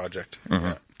in the project. Mm-hmm.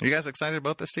 Yeah. Are you guys excited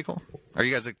about this sequel? Are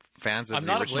you guys fans of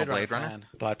the original Blade Runner? Fan,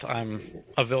 but I'm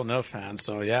a Villeneuve fan,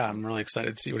 so yeah, I'm really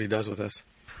excited to see what he does with this.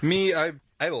 Me, I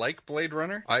like Blade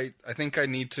Runner. I think I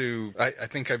need to... I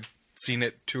think I've seen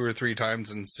it 2 or 3 times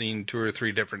and seen 2 or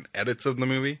 3 different edits of the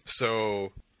movie,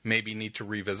 so maybe need to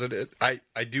revisit it.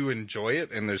 I do enjoy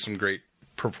it, and there's some great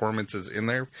performances in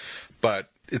there, but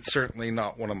it's certainly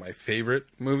not one of my favorite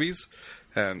movies,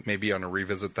 and maybe on a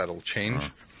revisit that'll change.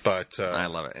 But I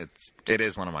love it. It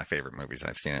is one of my favorite movies.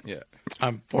 I've seen it. Yeah,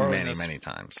 I'm borrowing many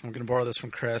times. I'm going to borrow this from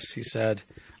Chris. He said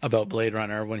about Blade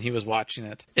Runner when he was watching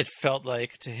it, it felt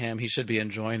like to him he should be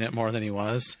enjoying it more than he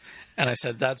was. And I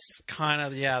said that's kind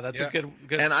of a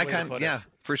good. And I kind of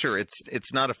for sure.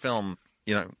 It's not a film.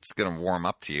 It's going to warm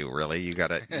up to you, really. You got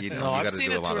to, I've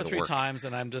seen it 2 or 3 times,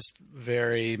 and I'm just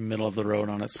very middle of the road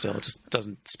on it still. It just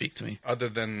doesn't speak to me. Other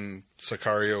than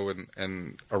Sicario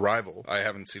and Arrival, I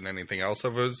haven't seen anything else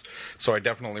of his, so I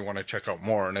definitely want to check out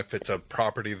more. And if it's a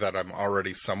property that I'm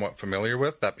already somewhat familiar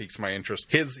with, that piques my interest.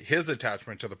 His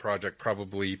attachment to the project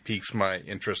probably piques my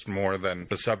interest more than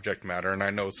the subject matter. And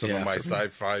I know some of my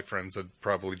sci-fi friends would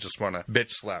probably just want to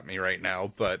bitch slap me right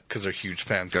now, but because they're huge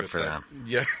fans. Good for them.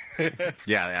 Yeah.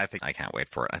 Yeah, I can't wait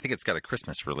for it. I think it's got a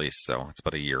Christmas release, so it's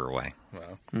about a year away.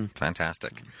 Wow.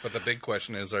 Fantastic. But the big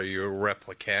question is, are you a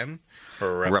replicant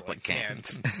or a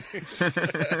replicant?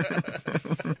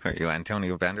 Are you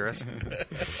Antonio Banderas?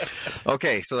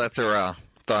 Okay, so that's our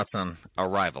thoughts on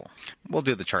Arrival. We'll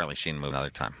do the Charlie Sheen movie another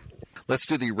time. Let's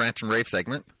do the Rant and Rave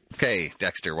segment. Okay,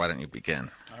 Dexter, why don't you begin?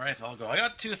 All right, I'll go. I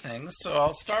got 2 things, so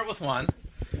I'll start with one,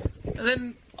 and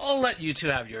then I'll let you 2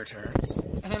 have your turns,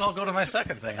 and then I'll go to my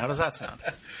second thing. How does that sound?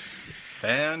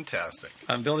 Fantastic.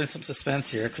 I'm building some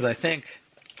suspense here because I think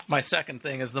my second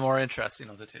thing is the more interesting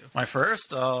of the 2. My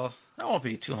first, I won't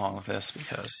be too long with this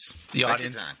because the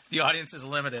audience is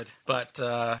limited. But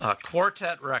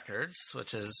Quartet Records,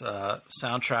 which is a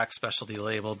soundtrack specialty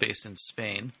label based in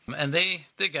Spain, and they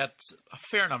get a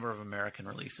fair number of American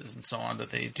releases and so on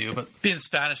that they do. But being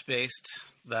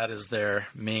Spanish-based, that is their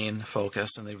main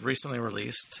focus. And they've recently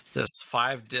released this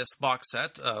 5-disc box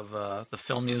set of the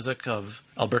film music of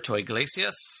Alberto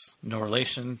Iglesias, no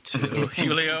relation to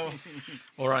Julio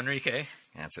or Enrique.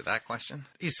 Answer that question.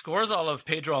 He scores all of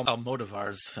Pedro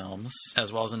Almodovar's films,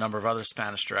 as well as a number of other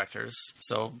Spanish directors.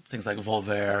 So things like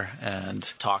Volver and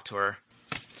Talk to Her.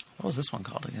 What was this one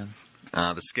called again?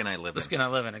 The Skin I Live In. The Skin I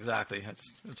Live In, exactly.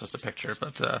 It's just a picture.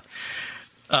 But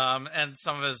and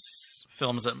some of his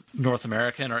films that North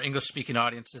American or English-speaking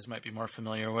audiences might be more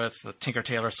familiar with. The Tinker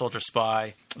Tailor Soldier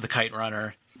Spy, The Kite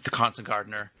Runner, The Constant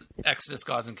Gardener, Exodus,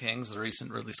 Gods and Kings, the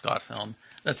recent Ridley Scott film.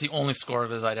 That's the only score of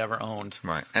his I'd ever owned.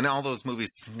 Right. And all those movies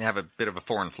have a bit of a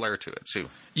foreign flair to it, too.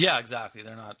 Yeah, exactly.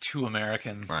 They're not too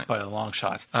American by a long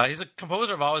shot. He's a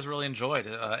composer I've always really enjoyed.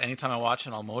 Anytime I watch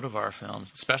an Almodovar film,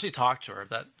 especially Talk to Her,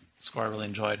 that score I really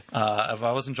enjoyed. I've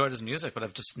always enjoyed his music, but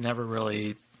I've just never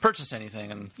really purchased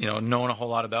anything and known a whole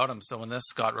lot about him. So when this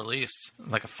got released,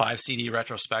 like a 5 CD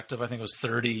retrospective, I think it was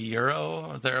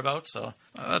 €30 or thereabouts. So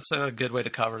that's a good way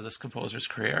to cover this composer's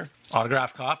career.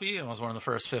 Autographed copy. I was one of the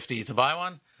first 50 to buy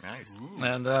one. Nice. Ooh.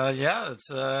 And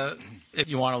it's if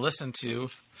you want to listen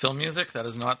to film music that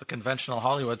is not the conventional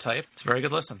Hollywood type, it's a very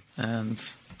good listen. And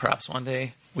perhaps one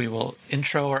day we will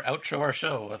intro or outro our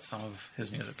show with some of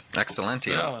his music. Excellent.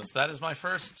 Yeah, that is my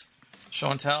first show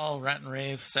and tell, rant and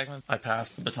rave segment. I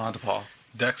pass the baton to Paul.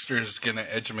 Dexter's going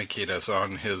to educate us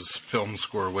on his film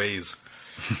score ways.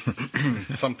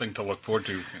 Something to look forward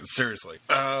to, seriously.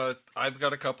 I've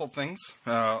got a couple things.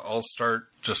 I'll start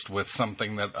just with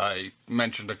something that I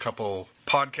mentioned a couple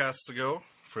podcasts ago.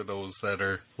 For those that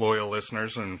are loyal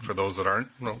listeners and for those that aren't,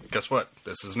 well, guess what?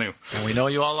 This is new. And we know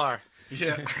you all are.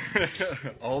 Yeah.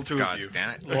 All 2 of you.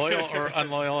 Damn it. Loyal or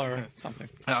unloyal or something.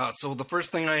 So the first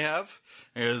thing I have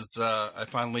is I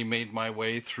finally made my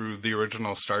way through the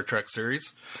original Star Trek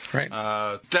series. Right.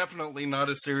 Definitely not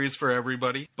a series for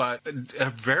everybody, but a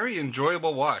very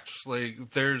enjoyable watch.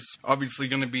 Like, there's obviously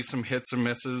going to be some hits and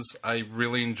misses. I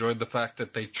really enjoyed the fact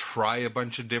that they try a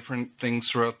bunch of different things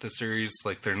throughout the series.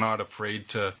 Like, they're not afraid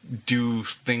to do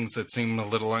things that seem a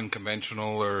little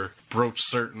unconventional or broach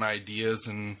certain ideas,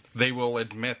 and they will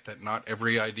admit that not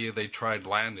every idea they tried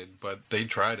landed, but they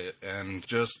tried it, and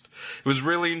just, it was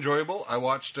really enjoyable. I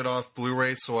watched it off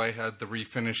Blu-ray, so I had the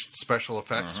refinished special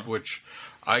effects, which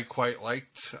I quite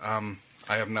liked.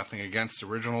 I have nothing against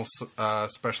original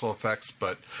special effects,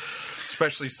 but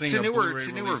especially seeing to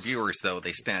newer viewers, though,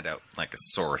 they stand out like a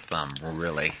sore thumb,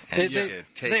 really. And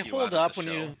they hold up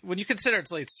when you consider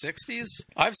it's late 60s.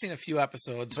 I've seen a few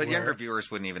episodes, but younger viewers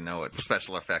wouldn't even know what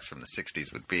special effects from the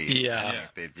 60s would be. Yeah,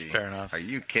 they'd be. Fair enough. Are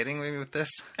you kidding me with this?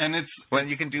 And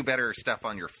you can do better stuff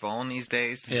on your phone these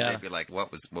days. They'd be like,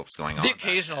 what was going on? The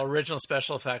occasional original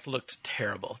special effect looked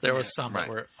terrible. There was some that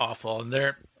were awful, and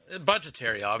they're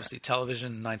budgetary, obviously,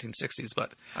 television 1960s,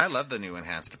 but I love the new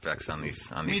enhanced effects on these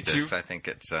discs. I think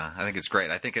it's great.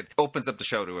 I think it opens up the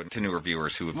show to newer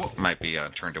viewers who might be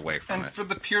turned away from it. And for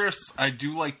the purists, I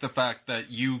do like the fact that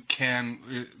you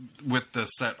can, with the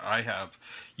set I have,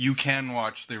 you can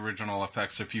watch the original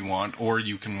effects if you want, or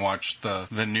you can watch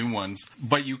the new ones.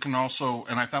 But you can also,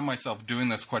 and I found myself doing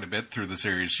this quite a bit through the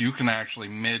series, you can actually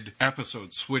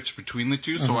mid-episode switch between the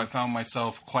two. So I found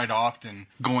myself quite often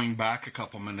going back a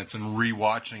couple minutes and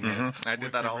rewatching it. I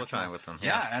did that all the time with them.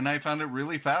 Yeah, and I found it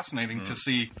really fascinating to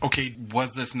see, okay,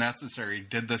 was this necessary?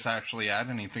 Did this actually add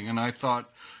anything? And I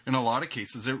thought, in a lot of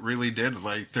cases, it really did.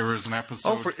 Like, there was an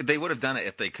episode... they would have done it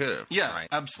if they could have. Yeah, right?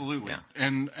 absolutely. Yeah.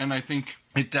 And I think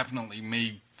it definitely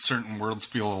made certain worlds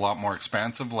feel a lot more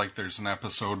expansive. Like, there's an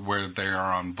episode where they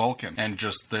are on Vulcan, and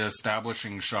just the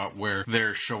establishing shot where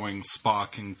they're showing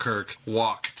Spock and Kirk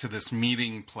walk to this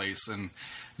meeting place, and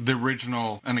the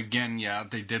original... And again,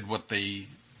 they did what they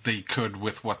could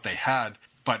with what they had.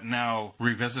 But now,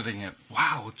 revisiting it,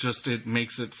 wow, just it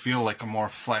makes it feel like a more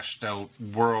fleshed out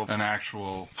world, an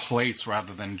actual place,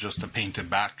 rather than just a painted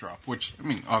backdrop. Which, I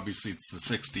mean, obviously it's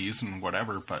the 60s and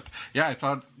whatever, but yeah, I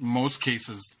thought most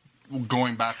cases...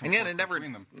 going back and yet it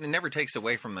never takes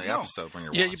away from the episode when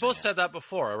you're watching. Yeah, you both said that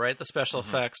before, right? The special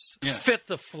effects fit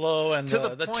the flow and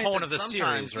the tone of the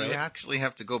series, right? You actually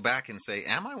have to go back and say,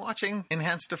 am I watching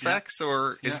enhanced effects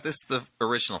or is this the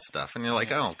original stuff? And you're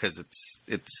like, oh, because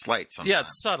it's slight sometimes. Yeah,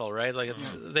 it's subtle, right? Like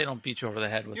they don't beat you over the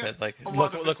head with it. Like,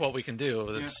 look what we can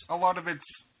do. A lot of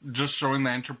it's just showing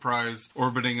the Enterprise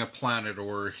orbiting a planet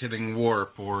or hitting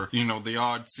warp, or, you know, the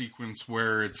odd sequence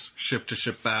where it's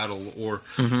ship-to-ship battle, or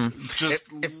just...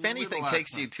 If anything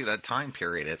takes you to that time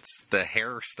period, it's the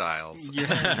hairstyles.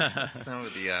 some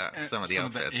of the outfits. Some of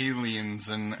the aliens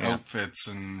and outfits,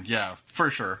 and for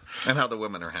sure. And how the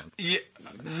women are handled.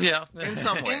 Yeah. In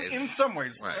some ways. In some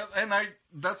ways. Right. And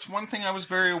that's one thing I was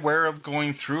very aware of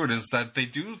going through it, is that they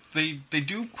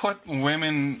do put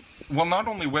women... Well, not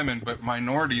only women, but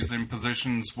minorities in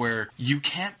positions where you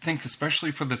can't think,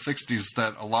 especially for the 60s,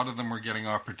 that a lot of them were getting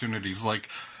opportunities. Like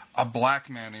a black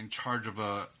man in charge of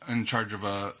a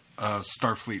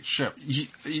Starfleet ship.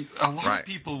 A lot of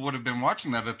people would have been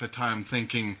watching that at the time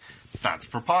thinking, that's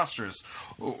preposterous.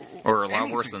 Or a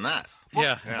lot worse than that.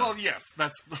 Well, well, yes,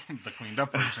 that's the cleaned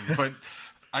up version. But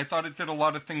I thought it did a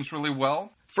lot of things really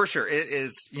well. For sure. It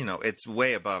is, it's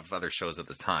way above other shows at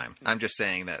the time. I'm just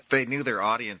saying that they knew their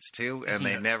audience too, and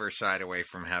they never shied away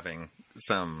from having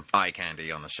some eye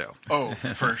candy on the show. Oh,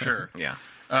 for sure. Yeah.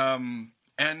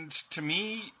 And to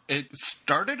me, it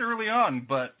started early on,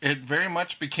 but it very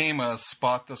much became a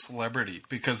spot the celebrity,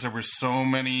 because there were so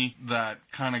many that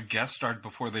kind of guest starred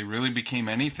before they really became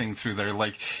anything through there.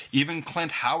 Like, even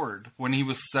Clint Howard, when he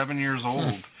was 7 years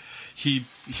old... He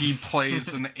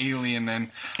plays an alien,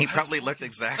 and he probably looked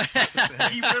exactly the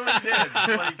same. He really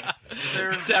did. Like,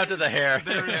 there's down to the hair.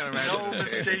 There's no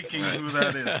mistaking who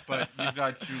that is. But you've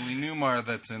got Julie Newmar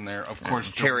that's in there, of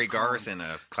course. Terry Garr's in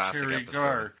a classic Terry episode.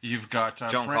 Gar. You've got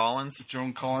Joan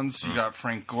Collins. You got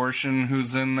Frank Gorshin,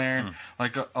 who's in there.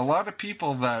 Like a lot of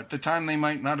people that at the time they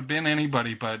might not have been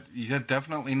anybody, but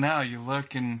definitely now you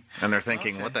look and they're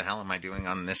thinking, what the hell am I doing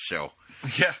on this show?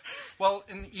 Yeah. Well,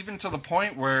 and even to the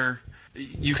point where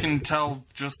you can tell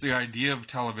just the idea of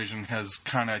television has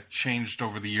kind of changed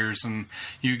over the years, and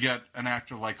you get an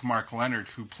actor like Mark Leonard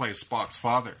who plays Spock's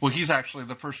father. Well, he's actually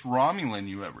the first Romulan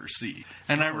you ever see.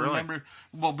 And I remember,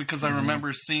 because I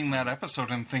remember seeing that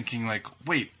episode and thinking, like,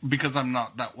 wait, because I'm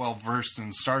not that well versed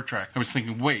in Star Trek, I was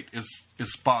thinking, wait, is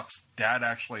Spock's dad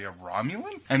actually a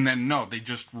Romulan? And then, no, they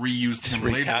just reused him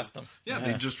later. Recast him. Yeah,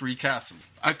 they just recast him.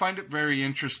 I find it very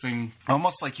interesting,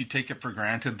 almost like you take it for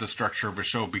granted, the structure of a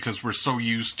show, because we're so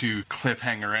used to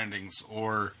cliffhanger endings,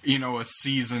 or, a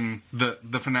season,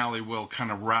 the finale will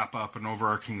kind of wrap up an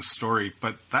overarching story,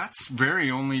 but that's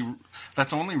only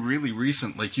really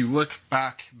recent. Like, you look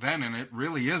back then, and it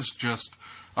really is just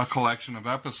a collection of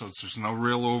episodes. There's no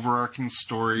real overarching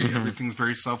story. Everything's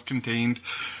very self-contained.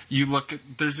 You look at,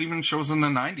 there's even shows in the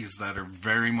 90s that are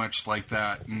very much like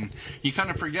that, and you kind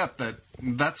of forget that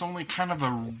that's only kind of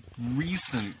a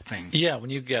recent thing. Yeah,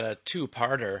 when you get a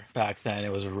two-parter back then,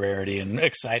 it was a rarity and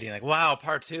exciting. Like, wow,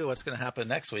 part 2, what's going to happen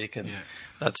next week? And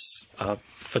that's a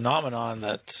phenomenon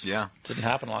that didn't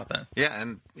happen a lot then. Yeah,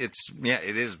 and it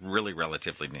is really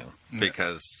relatively new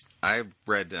because I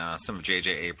read some of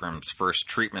J.J. Abrams' first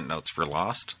treatment notes for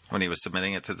Lost when he was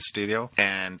submitting it to the studio,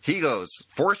 and he goes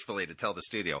forcefully to tell the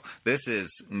studio, this is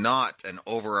not an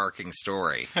overarching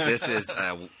story. This is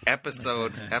a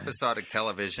episodic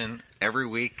television. Every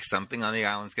week, something on the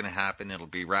island's going to happen. It'll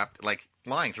be wrapped, like,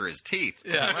 lying through his teeth.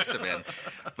 Yeah. It must have been.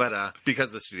 But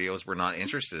because the studios were not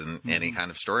interested in any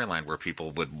kind of storyline where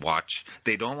people would watch.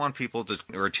 They don't want people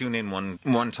to tune in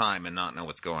one time and not know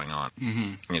what's going on.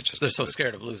 Mm-hmm. They're so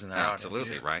scared of losing their audience.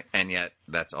 Absolutely, right. And yet,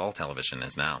 that's all television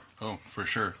is now. Oh, for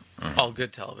sure. All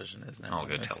good television is now. All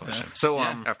good television. Yeah. So,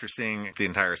 after seeing the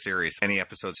entire series, any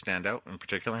episodes stand out in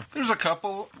particular? There's a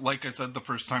couple. Like I said, the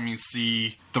first time you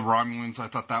see the Romulans, I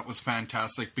thought that was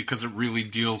fantastic because it really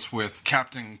deals with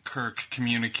Captain Kirk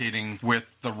communicating with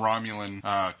the Romulan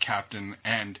captain,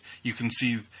 and you can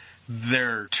see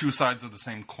they're two sides of the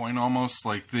same coin almost.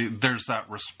 Like, there's that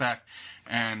respect.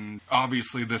 And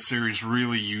obviously this series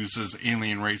really uses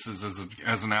alien races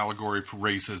as an allegory for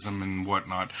racism and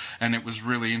whatnot. And it was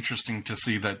really interesting to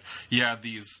see that,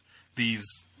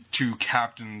 these two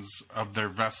captains of their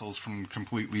vessels from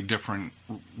completely different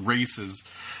races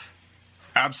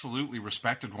absolutely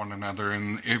respected one another.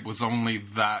 And it was only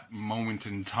that moment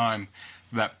in time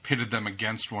that pitted them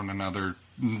against one another,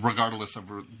 regardless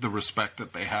of the respect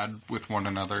that they had with one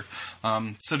another.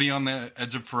 City on the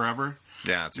Edge of Forever.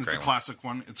 Yeah, it's a classic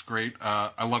one. It's great.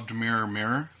 I loved Mirror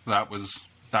Mirror. That was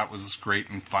great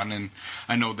and fun. And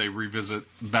I know they revisit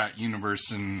that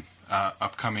universe in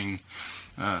upcoming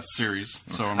series.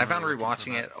 So I found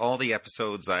rewatching it. All the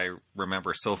episodes I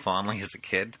remember so fondly as a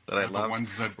kid that I loved. The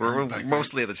ones that were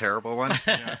mostly the terrible ones.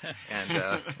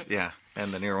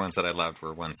 And the newer ones that I loved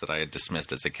were ones that I had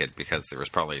dismissed as a kid because there was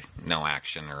probably no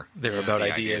action or they were about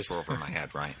the ideas were over my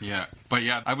head, right? Yeah, but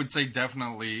I would say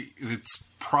definitely it's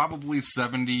probably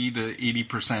 70 to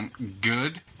 80%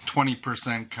 good,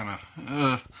 20% kind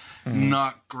of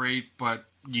not great, but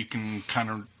you can kind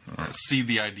of see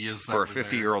the ideas that for a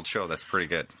 50-year-old show. That's pretty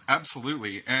good.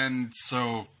 Absolutely. And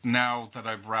so now that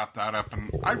I've wrapped that up, and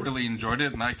I really enjoyed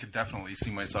it, and I could definitely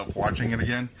see myself watching it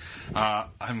again.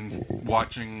 I'm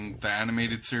watching the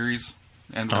animated series,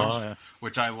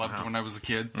 which I loved when I was a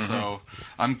kid. So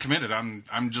I'm committed.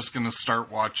 I'm just going to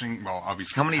start watching. Well,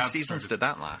 obviously, how many seasons did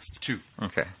that last? 2.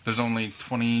 Okay. There's only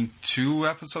 22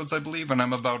 episodes, I believe, and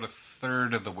I'm about a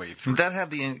third of the way through. Did that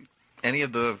have any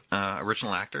of the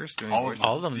original actors doing all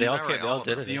of them? They all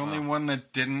did it. The only one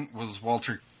that didn't was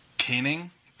Walter Koenig,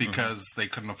 because they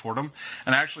couldn't afford them.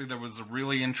 And actually, there was a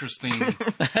really interesting... I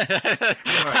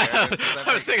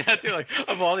was thinking that too, like,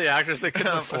 of all the actors they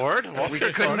couldn't afford,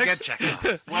 Walter couldn't get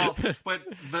Chekhov. Well,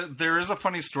 but there is a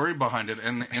funny story behind it,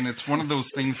 and it's one of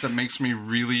those things that makes me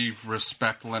really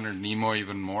respect Leonard Nimoy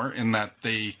even more, in that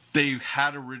they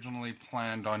had originally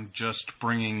planned on just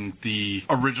bringing the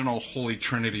original Holy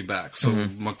Trinity back, so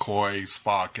McCoy,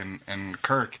 Spock, and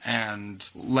Kirk. And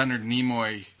Leonard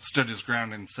Nimoy stood his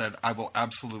ground and said, I will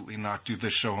absolutely not do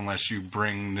this show unless you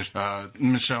bring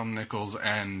Michelle Nichols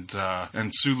and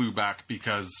Sulu back,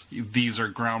 because these are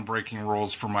groundbreaking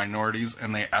roles for minorities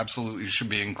and they absolutely should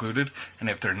be included. And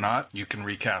if they're not, you can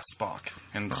recast Spock.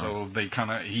 And so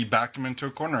he backed him into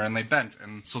a corner and they bent.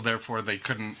 And so therefore they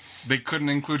couldn't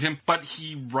include him, but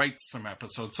he writes some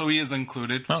episodes, so he is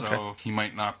included. Okay. So he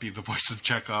might not be the voice of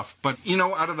Chekhov, but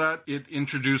out of that, it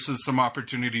introduces some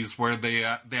opportunities where they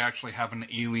actually have an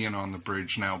alien on the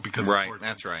bridge now, because right, of course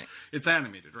that's right. It's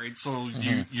animated, right? So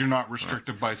you're not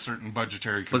restricted by certain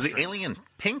budgetary constraints. Was the alien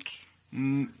pink?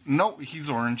 No, he's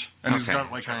orange, and he's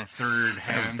got like a third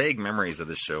hand. I have vague memories of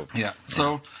this show. Yeah.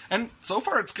 So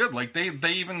far it's good. Like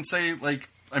they even say, like,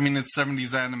 I mean, it's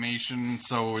 70s animation,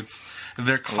 so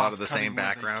they're a lot of the same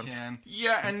backgrounds.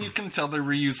 Yeah, and you can tell they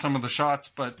reuse some of the shots,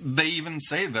 but they even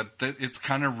say that it's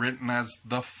kind of written as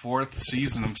the 4th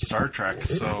season of Star Trek.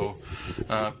 So,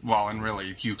 and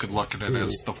really, you could look at it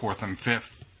as the 4th and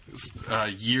 5th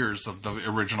years of the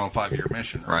original 5-year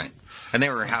mission. Right. And they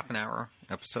were half an hour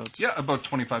episodes? Yeah, about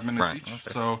 25 minutes each. Okay.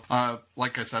 So,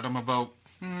 like I said, I'm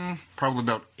probably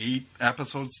about 8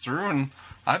 episodes through, and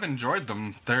I've enjoyed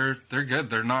them. They're good.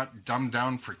 They're not dumbed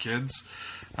down for kids.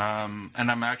 And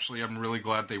I'm really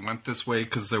glad they went this way,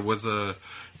 because there was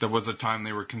a time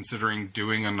they were considering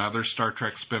doing another Star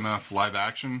Trek spin-off live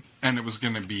action, and it was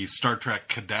going to be Star Trek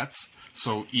Cadets.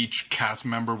 So each cast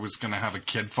member was going to have a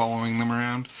kid following them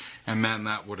around. And man,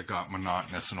 that would have got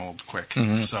monotonous and old quick.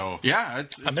 Mm-hmm. So, yeah.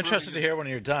 I'm interested to hear when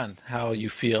you're done how you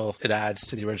feel it adds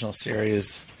to the original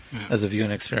series as a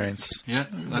viewing experience. Yeah.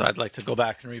 I'd like to go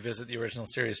back and revisit the original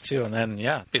series too. And then,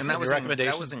 and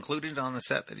that was included on the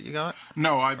set that you got?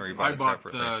 No, I bought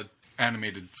the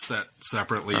animated set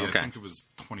separately. Okay. I think it was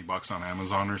 $20 on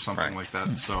Amazon or something like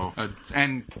that. So,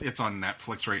 and it's on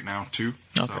Netflix right now too.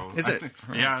 Okay. So Is it?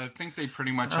 I think they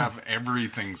pretty much have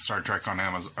everything Star Trek on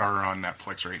Amazon or on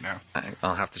Netflix right now.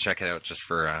 I'll have to check it out just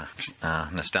for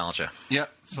nostalgia. Yeah.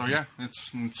 So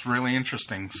it's really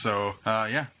interesting. So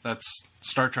that's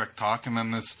Star Trek talk, and then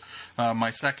this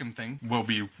my second thing will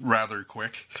be rather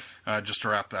quick, just to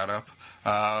wrap that up.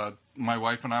 My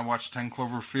wife and I watched 10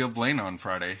 Cloverfield Lane on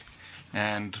Friday.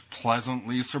 And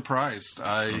pleasantly surprised.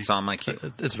 It's on my queue.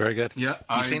 It's very good. Yeah.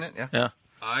 Have you seen it? Yeah.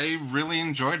 I really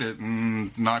enjoyed it,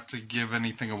 and not to give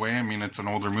anything away, I mean, it's an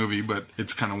older movie, but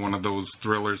it's kind of one of those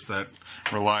thrillers that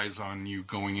relies on you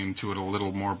going into it a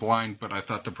little more blind, but I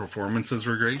thought the performances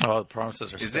were great. Oh, the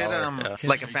performances are stellar. Is it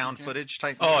like a found footage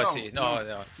type? Oh, I see.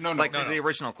 No. Like the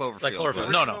original Cloverfield. Like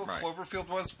Cloverfield. Cloverfield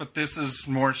was, but this is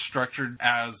more structured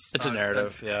as... It's a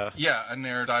narrative, Yeah, a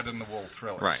narrative dyed-in-the-wool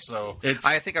thriller. Right. So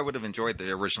I think I would have enjoyed the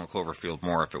original Cloverfield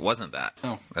more if it wasn't that.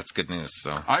 Oh. That's good news.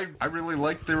 So I really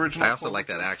liked the original I also like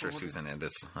that actress who's in it.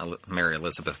 It's Mary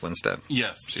Elizabeth Winstead.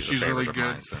 Yes, she's really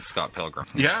good. Since Scott Pilgrim.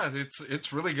 Yeah,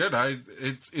 it's really good.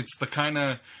 It's the kind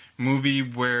of movie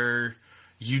where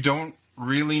you don't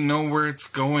really know where it's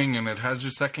going, and it has you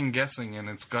second guessing, and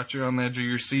it's got you on the edge of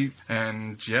your seat.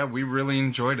 And yeah, we really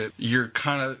enjoyed it. You're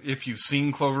kind of, if you've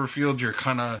seen Cloverfield, you're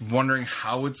kind of wondering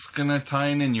how it's gonna tie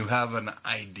in, and you have an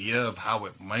idea of how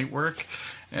it might work.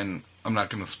 And I'm not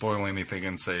going to spoil anything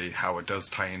and say how it does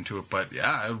tie into it, but yeah,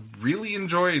 I really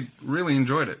enjoyed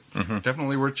it. Mm-hmm.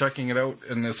 Definitely worth checking it out,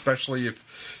 and especially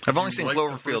if I've only seen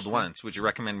Cloverfield once. Would you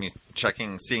recommend me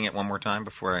seeing it one more time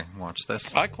before I watch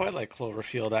this? I quite like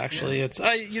Cloverfield, actually. Yeah. It's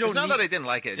not that I didn't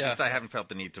like it. It's just I haven't felt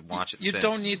the need to watch it. You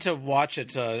don't need to watch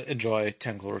it to enjoy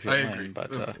 10 Cloverfield Lane. I agree.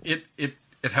 But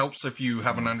it helps if you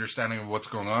have an understanding of what's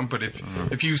going on. But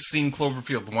if you've seen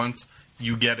Cloverfield once,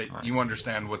 you get it. Right. You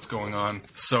understand what's going on.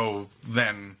 So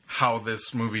then how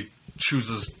this movie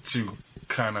chooses to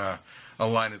kind of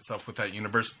align itself with that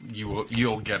universe,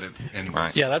 you'll get it.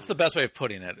 Right. Yeah, that's the best way of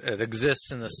putting it. It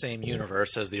exists in the same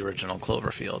universe as the original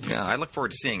Cloverfield. Yeah, I look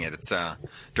forward to seeing it. It's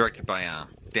directed by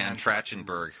Dan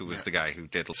Trachtenberg, who was the guy who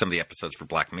did some of the episodes for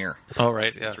Black Mirror. Oh,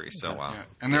 right, yeah. 3, so,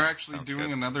 and they're actually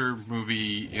doing another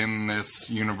movie in this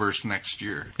universe next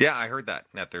year. Yeah, I heard that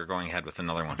they're going ahead with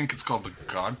another one. I think it's called The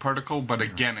God Particle, but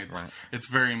again, it's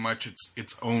very much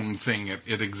its own thing.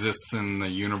 It exists in the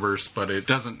universe, but it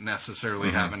doesn't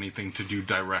necessarily have anything to do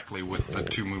directly with the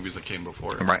two movies that came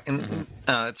before it. Right, and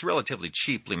it's relatively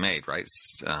cheaply made, right?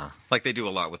 It's, like they do a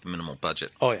lot with minimal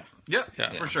budget. Oh, yeah. Yeah,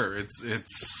 for sure.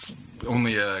 It's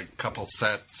only a couple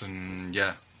sets, and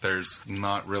there's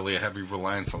not really a heavy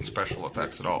reliance on special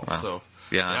effects at all. Wow. So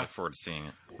I look forward to seeing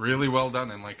it. Really well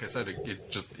done, and like I said,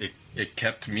 it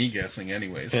kept me guessing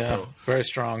anyways. Yeah, so. Very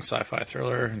strong sci-fi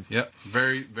thriller. Yeah,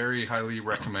 very, very highly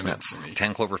recommended. That's for me.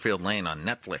 10 Cloverfield Lane on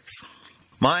Netflix.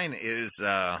 Mine is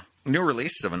a new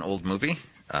release of an old movie.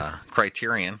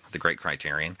 Criterion, the great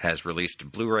Criterion, has released a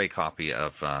Blu-ray copy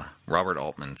of Robert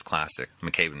Altman's classic,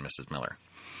 McCabe and Mrs. Miller.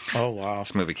 Oh, wow.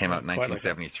 This movie came out in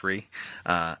 1973.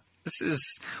 This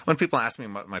is, when people ask me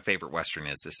what my favorite Western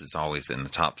is, this is always in the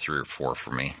top 3 or 4 for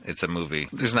me. It's a movie,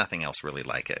 there's nothing else really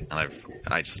like it, and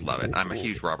I just love it. I'm a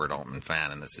huge Robert Altman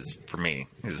fan, and this is, for me,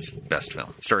 his best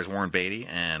film. It stars Warren Beatty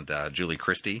and Julie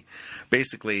Christie.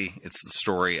 Basically, it's the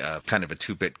story of kind of a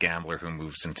 2-bit gambler who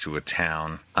moves into a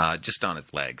town just on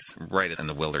its legs, right in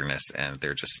the wilderness, and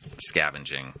they're just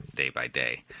scavenging day by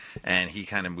day. And he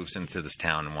kind of moves into this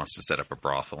town and wants to set up a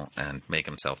brothel and make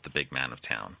himself the big man of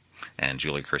town. And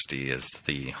Julie Christie is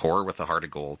the whore with a heart of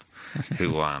gold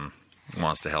who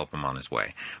wants to help him on his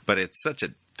way. But it's such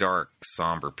a dark,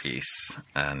 somber piece.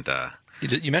 And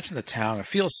you mentioned the town. It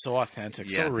feels so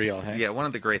authentic, so real. Hey? Yeah, one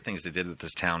of the great things they did with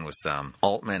this town was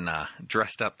Altman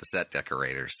dressed up the set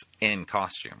decorators in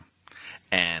costume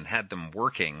and had them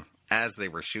working as they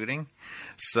were shooting.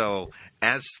 So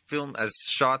as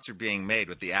shots are being made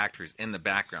with the actors in the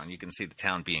background, you can see the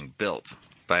town being built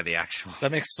by the actual...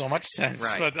 That makes so much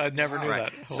sense, but I never knew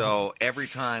that. So every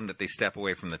time that they step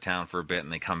away from the town for a bit and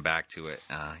they come back to it,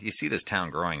 you see this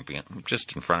town growing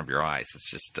just in front of your eyes. It's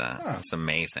just it's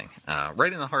amazing.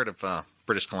 Right in the heart of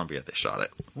British Columbia they shot it.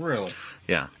 Really?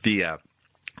 Yeah. The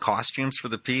costumes for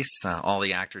the piece, all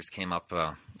the actors came up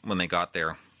when they got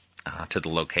there to the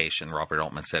location. Robert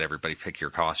Altman said, everybody pick your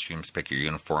costumes, pick your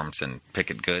uniforms, and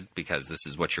pick it good, because this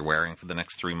is what you're wearing for the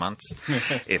next 3 months.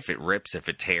 If it rips, if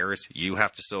it tears, you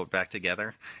have to sew it back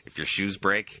together. If your shoes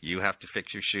break, you have to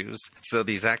fix your shoes. So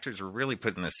these actors were really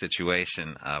put in this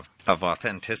situation of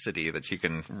authenticity that you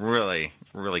can really,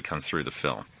 really come through the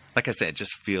film. Like I said, it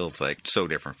just feels like so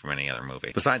different from any other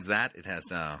movie. Besides that, it has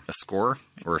a score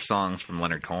or songs from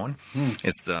Leonard Cohen.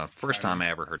 It's the first time I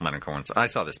ever heard Leonard Cohen. So I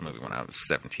saw this movie when I was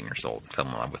 17 years old, fell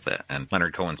in love with it. And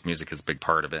Leonard Cohen's music is a big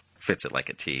part of it. Fits it like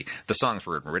a T. The songs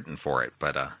weren't written for it,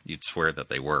 but you'd swear that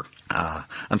they were.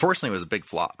 Unfortunately, it was a big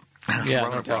flop. Yeah,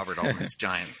 One of Robert Altman's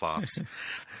giant flops.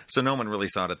 So no one really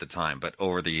saw it at the time, but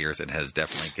over the years, it has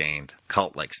definitely gained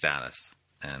cult-like status.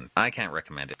 And I can't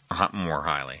recommend it more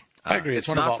highly. I agree. It's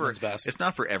one of Altman's best. It's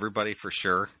not for everybody, for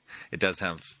sure. It does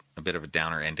have a bit of a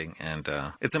downer ending, and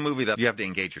it's a movie that you have to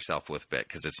engage yourself with a bit,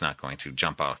 because it's not going to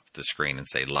jump off the screen and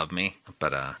say, love me.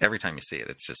 But every time you see it,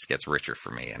 it just gets richer for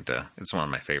me, and it's one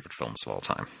of my favorite films of all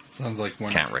time. Sounds like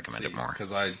one. Can't recommend it more.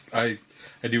 Because I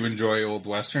do enjoy old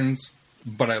Westerns,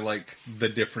 but I like the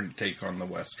different take on the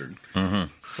Western.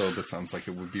 Mm-hmm. So this sounds like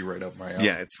it would be right up my alley.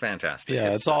 Yeah, it's fantastic. Yeah,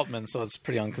 it's Altman, so it's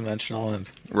pretty unconventional. And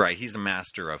right, he's a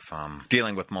master of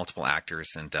dealing with multiple actors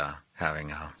and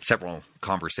having several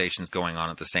conversations going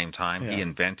on at the same time. Yeah. He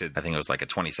invented, I think it was like a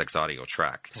 26 audio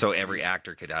track. So every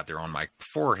actor could have their own mic.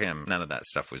 Before him, none of that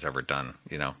stuff was ever done.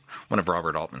 You know, one of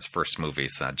Robert Altman's first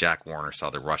movies, Jack Warner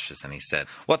saw the rushes and he said,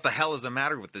 what the hell is the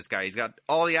matter with this guy? He's got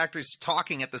all the actors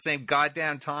talking at the same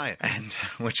goddamn time. And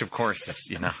which, of course, is,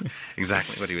 you know,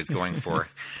 exactly what he was going for.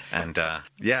 And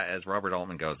yeah, as Robert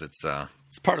Altman goes, it's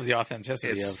part of the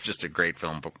authenticity. It's just a great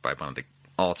film by one of the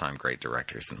all-time great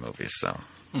directors in movies. So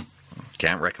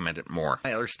can't recommend it more.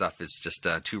 My other stuff is just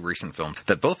two recent films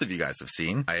that both of you guys have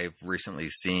seen. I've recently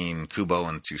seen Kubo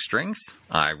and Two Strings.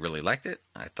 I really liked it.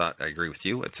 I agree with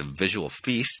you. It's a visual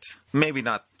feast. Maybe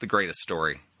not the greatest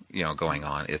story, you know, going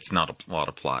on. It's not a lot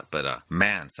of plot, but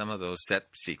man, some of those set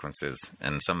sequences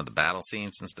and some of the battle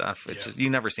scenes and stuff, it's just,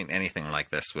 you've never seen anything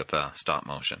like this with stop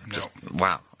motion. No. Just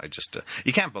wow. I just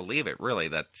you can't believe it, really,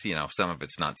 that, you know, some of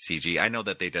it's not CG. I know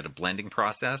that they did a blending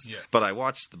process, but I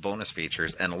watched the bonus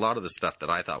features, and a lot of the stuff that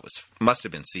I thought must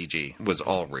have been CG was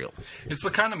all real. It's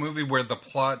the kind of movie where the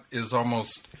plot is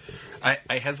almost,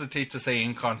 I hesitate to say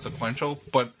inconsequential,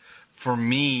 but for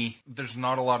me, there's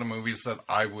not a lot of movies that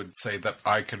I would say that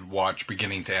I could watch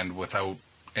beginning to end without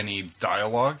any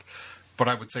dialogue. But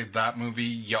I would say that movie,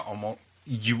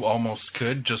 you almost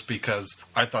could, just because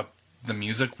I thought the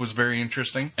music was very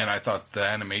interesting, and I thought the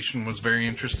animation was very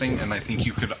interesting, and I think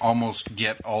you could almost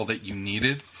get all that you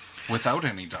needed without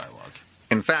any dialogue.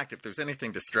 In fact, if there's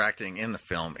anything distracting in the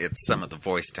film, it's some of the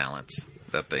voice talents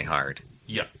that they hired.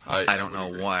 Yeah. I don't know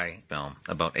why a film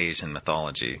about Asian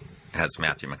mythology has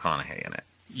Matthew McConaughey in it.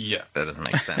 Yeah. That doesn't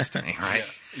make sense to me, right?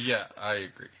 Yeah, I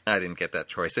agree. I didn't get that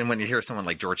choice. And when you hear someone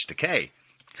like George Takei,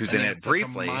 who's in it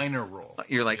briefly, a minor role,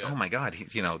 you're like, oh my God,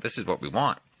 you know, this is what we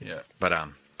want. Yeah. But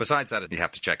besides that, you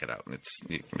have to check it out.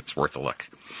 It's worth a look.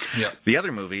 Yeah. The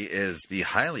other movie is the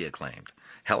highly acclaimed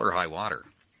Hell or High Water.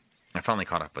 I finally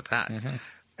caught up with that. Mm-hmm.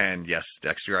 And yes,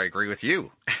 Dexter, I agree with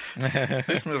you.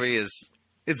 This movie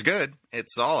it's good,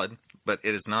 it's solid, but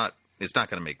it's not going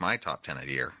to make my top 10 of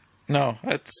the year. No,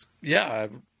 I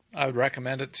would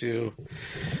recommend it to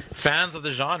fans of the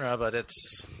genre, but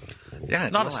it's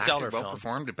it's not well a stellar acted, film. well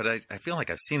performed, but I feel like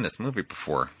I've seen this movie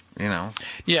before, you know.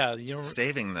 Yeah,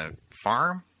 saving the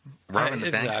farm, robbing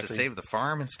the banks to save the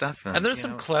farm and stuff. And there's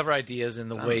some clever ideas in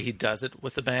the way he does it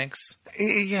with the banks.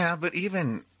 Yeah, but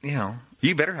even, you know,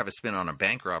 you better have a spin on a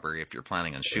bank robbery if you're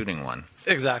planning on shooting one.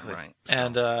 Exactly. Right. So.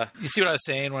 And you see what I was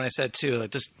saying when I said, too,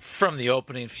 like just from the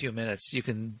opening few minutes, you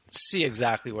can see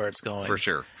exactly where it's going. For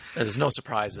sure. There's no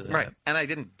surprises in it. And I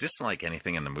didn't dislike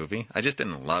anything in the movie. I just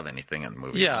didn't love anything in the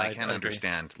movie. Yeah, and I can't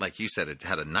understand. Like you said, it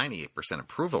had a 98%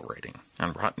 approval rating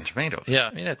on Rotten Tomatoes. Yeah,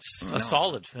 I mean, it's a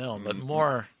solid film, but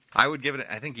more... I would give it,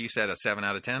 I think you said a 7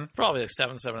 out of 10? Probably a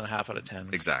 7.5 out of 10.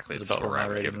 Exactly. That's about what I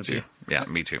would give it to. Yeah,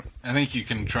 me too. I think you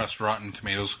can trust Rotten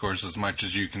Tomato scores as much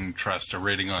as you can trust a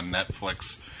rating on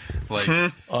Netflix.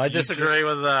 Like, I disagree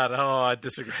with that. Oh, I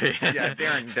disagree. Yeah,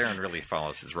 Darren really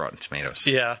follows his Rotten Tomatoes.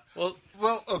 Yeah. Well,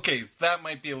 okay, that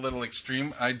might be a little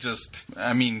extreme.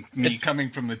 Me coming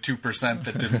from the 2%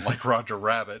 that didn't like Roger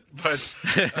Rabbit, but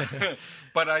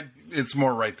it's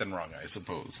more right than wrong, I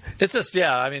suppose. It's just,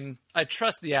 I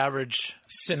trust the average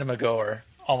cinema goer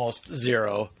almost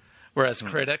zero, whereas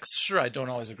critics, sure, I don't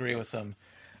always agree with them,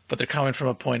 but they're coming from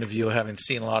a point of view of having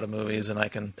seen a lot of movies, and I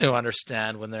can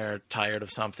understand when they're tired of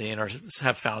something or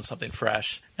have found something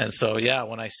fresh. And so, yeah,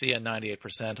 when I see a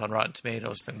 98% on Rotten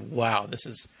Tomatoes, I think, wow, this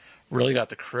is really got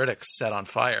the critics set on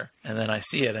fire. And then I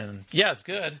see it, and yeah, it's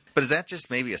good. But is that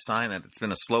just maybe a sign that it's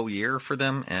been a slow year for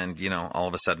them? And, all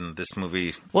of a sudden this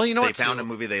movie, they found a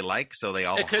movie they like, so they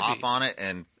all hop on it,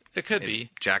 and it could be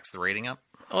jacks the rating up?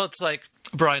 Well, it's like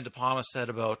Brian De Palma said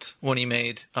about when he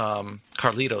made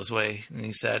Carlito's Way, and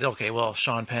he said, okay, well,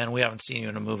 Sean Penn, we haven't seen you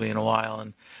in a movie in a while,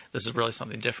 and this is really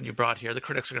something different you brought here. The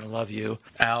critics are going to love you.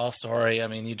 Al, sorry, I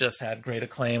mean, you just had great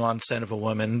acclaim on Scent of a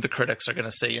Woman. The critics are going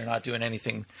to say you're not doing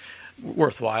anything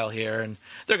worthwhile here, and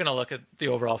they're going to look at the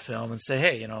overall film and say,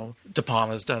 hey, De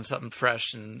Palma's done something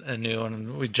fresh and new,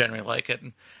 and we generally like it.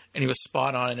 And he was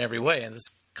spot on in every way, and it's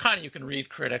kind of, you can read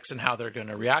critics and how they're going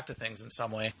to react to things in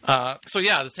some way. So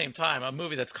yeah, at the same time, a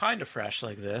movie that's kind of fresh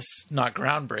like this, not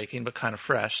groundbreaking, but kind of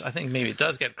fresh, I think maybe it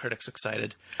does get critics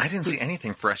excited. I didn't see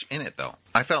anything fresh in it, though.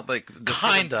 I felt like this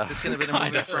could have been a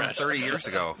movie from 30 years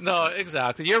ago. No,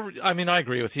 exactly. I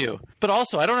agree with you. But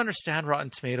also, I don't understand Rotten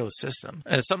Tomatoes' system.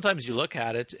 And sometimes you look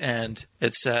at it and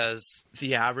it says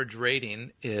the average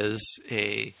rating is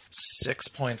a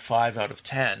 6.5 out of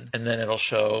 10, and then it'll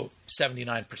show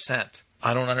 79%.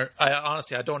 I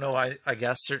honestly, I don't know. I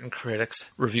guess certain critics'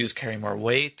 reviews carry more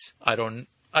weight. I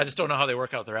just don't know how they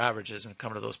work out their averages and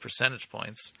come to those percentage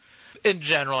points. In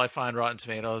general, I find Rotten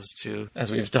Tomatoes to,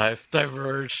 as we've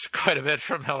diverged quite a bit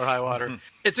from Hell or High Water,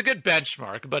 it's a good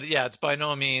benchmark. But yeah, it's by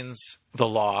no means the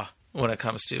law when it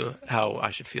comes to how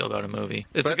I should feel about a movie.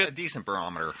 It's a decent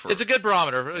barometer. It's a good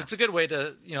barometer. Yeah. It's a good way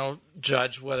to,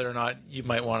 judge whether or not you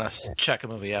might want to check a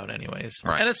movie out anyways.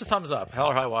 Right. And it's a thumbs up. Hell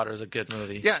or High Water is a good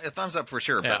movie. Yeah, a thumbs up for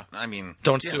sure. Yeah. But,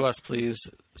 don't sue us, please,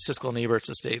 Siskel and Ebert's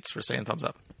estates, for saying thumbs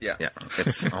up. Yeah.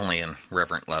 It's only in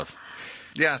reverent love.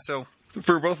 Yeah, so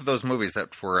for both of those movies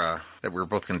that we're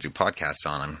both going to do podcasts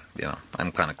on,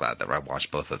 I'm kind of glad that I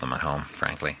watched both of them at home,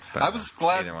 frankly. But I was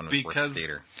glad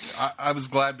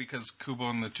because Kubo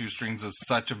and the Two Strings is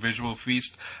such a visual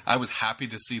feast. I was happy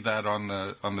to see that on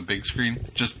the big screen,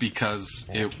 just because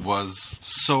it was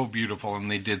so beautiful and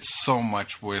they did so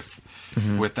much with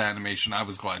animation. I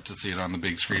was glad to see it on the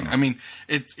big screen. I mean,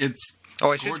 it's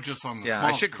gorgeous on the small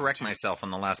I should correct myself. On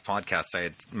the last podcast, I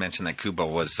had mentioned that Kubo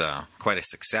was quite a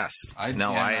success. I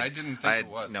didn't think it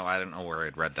was. No, I don't know where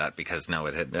I'd read that, because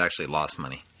it had actually lost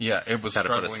money. Yeah, it was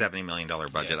struggling. Had to put a $70 million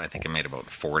budget. Yeah. I think it made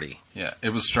about 40. Yeah, it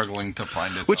was struggling to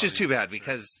find its Which is too bad,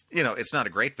 because, it's not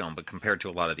a great film, but compared to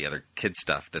a lot of the other kid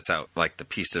stuff that's out, like the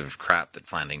piece of crap that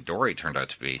Finding Dory turned out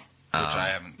to be, which I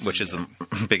haven't seen. Which is the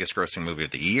biggest grossing movie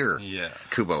of the year. Yeah.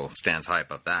 Kubo stands high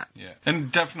above that. Yeah.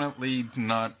 And definitely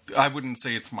not, I wouldn't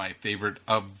say it's my favorite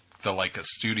of the Leica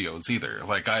studios either.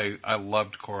 Like, I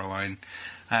loved Coraline.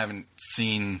 I haven't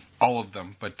seen all of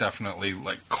them, but definitely,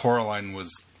 Coraline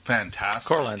was fantastic.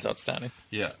 Coraline's outstanding.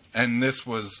 Yeah. And this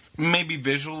was maybe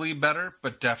visually better,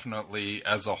 but definitely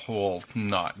as a whole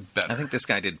not better. I think this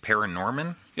guy did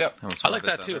Paranorman. Yep. I like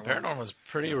that too. Paranorman was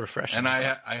pretty refreshing. And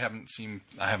I haven't seen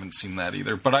that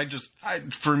either. But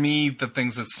for me, the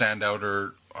things that stand out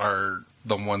are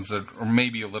the ones that are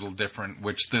maybe a little different,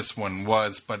 which this one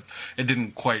was, but it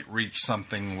didn't quite reach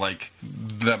something like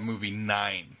the movie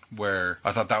 9, where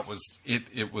I thought that was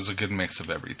it was a good mix of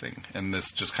everything, and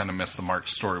this just kind of missed the mark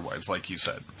story-wise, like you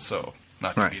said. So,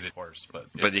 not to beat it horse,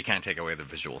 but you can't take away the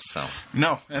visuals, so.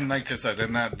 No, and like I said,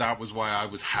 and that was why I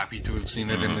was happy to have seen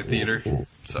it in the theater.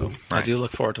 So I do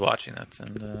look forward to watching it,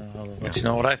 and I'll let you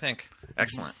know what I think.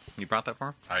 Excellent. You brought that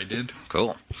for? I did.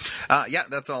 Cool. Yeah,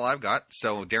 that's all I've got.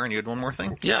 So, Darren, you had one more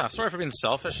thing? Yeah, sorry for being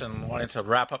selfish and wanting to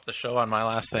wrap up the show on my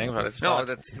last thing, but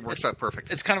it works out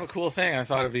perfect. It's kind of a cool thing. I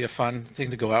thought it'd be a fun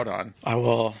thing to go out on. I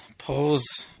will pose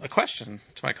a question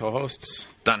to my co-hosts.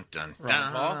 Dun, dun,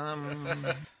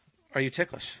 dun. Are you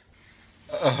ticklish?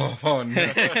 Oh, no.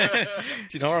 Do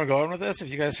you know where I'm going with this? Have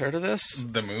you guys heard of this?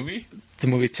 The movie? The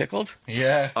movie Tickled?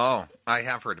 Yeah. Oh, I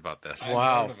have heard about this.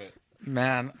 Wow. I've heard of it.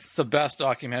 Man, it's the best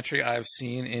documentary I've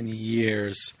seen in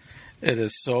years. It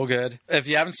is so good. If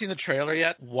you haven't seen the trailer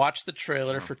yet, watch the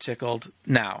trailer for Tickled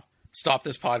now. Stop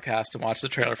this podcast and watch the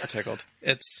trailer for Tickled.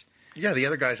 Yeah, the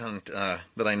other guys on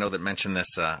that I know that mentioned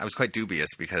this, I was quite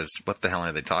dubious, because what the hell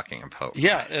are they talking about?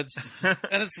 Yeah, it's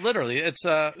literally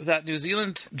that New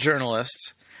Zealand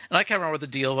journalist, And I can't remember what the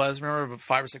deal was. Remember about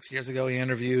 5 or 6 years ago, he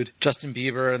interviewed Justin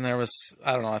Bieber, and there was,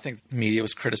 I don't know, I think media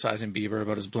was criticizing Bieber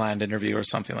about his bland interview or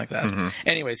something like that.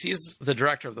 Anyways, he's the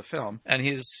director of the film, and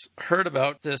he's heard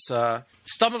about this,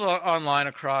 stumbled online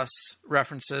across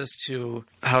references to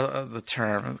how the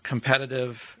term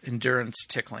competitive endurance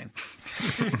tickling.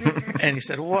 And he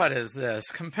said, what is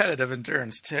this? Competitive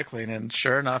endurance tickling. And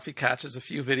sure enough, he catches a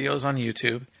few videos on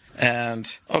YouTube.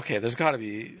 And, okay, there's got to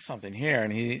be something here.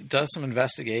 And he does some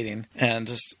investigating. And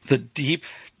just the deep,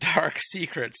 dark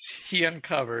secrets he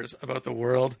uncovers about the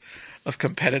world of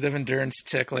competitive endurance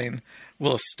tickling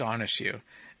will astonish you.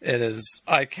 It is.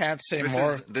 I can't say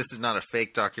more. This is not a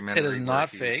fake documentary. It is not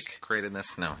fake. Created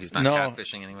this? No, he's not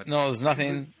catfishing anyone. No, there's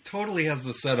nothing. It totally has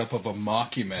the setup of a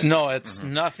mockumentary. No, it's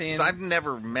nothing. I've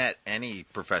never met any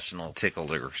professional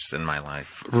ticklers in my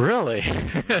life. Really?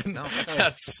 No,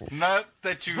 That's not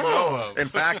that you know of. In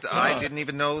fact, I didn't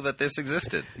even know that this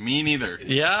existed. Me neither.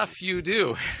 Yeah, few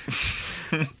do.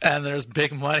 And there's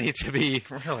big money to be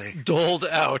really doled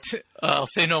out. I'll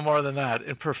say no more than that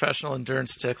in professional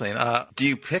endurance tickling. Do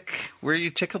you pick where you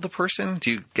tickle the person? Do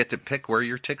you get to pick where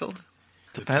you're tickled?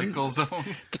 Tickle zone?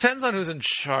 Depends on who's in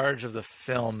charge of the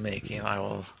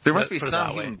filmmaking. There must be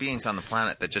some human beings on the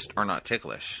planet that just are not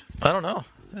ticklish. I don't know.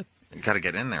 You got to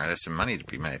get in there. There's some money to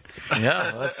be made.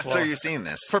 Yeah, that's So you've seen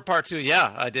this for part 2?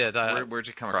 Yeah, I did. Where'd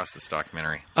you come across this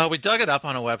documentary? We dug it up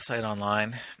on a website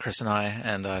online. Chris and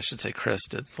I should say Chris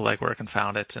did the legwork and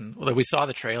found it. And we saw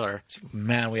the trailer.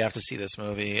 Man, we have to see this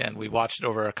movie, and we watched it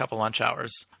over a couple lunch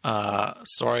hours.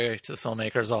 Sorry to the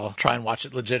filmmakers. I'll try and watch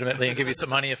it legitimately and give you some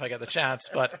money if I get the chance.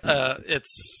 But I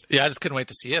just couldn't wait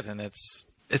to see it, and it's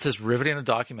as riveting a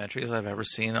documentary as I've ever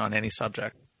seen on any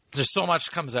subject. There's so much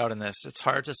comes out in this. It's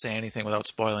hard to say anything without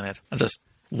spoiling it. Just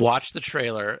watch the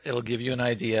trailer. It'll give you an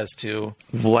idea as to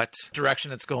what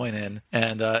direction it's going in.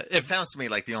 And it sounds to me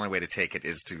like the only way to take it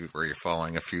is to where you're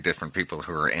following a few different people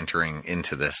who are entering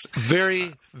into this.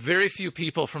 Very, very few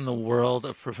people from the world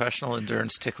of professional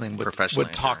endurance tickling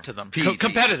would talk to them.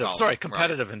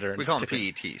 Competitive endurance. We call them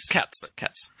PETs.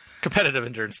 Cats. Competitive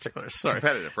endurance ticklers. Sorry.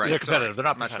 Competitive, right. They're competitive. They're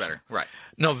not much better. Right.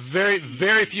 No, very,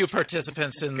 very few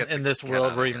participants in this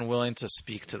world were even willing to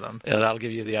speak to them. That'll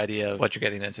give you the idea of what you're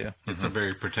getting into. It's a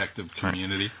very protective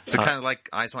community. Is it kind of like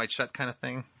Eyes Wide Shut kind of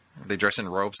thing? They dress in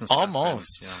robes and stuff.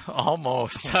 Almost. Oh,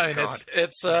 I mean,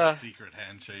 it's secret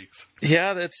handshakes.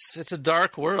 Yeah, it's a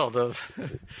dark world of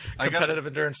competitive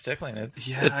endurance tickling.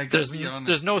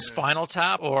 There's no Spinal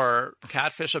Tap or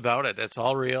catfish about it. It's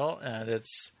all real, and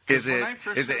it's. Is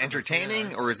it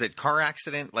entertaining or is it car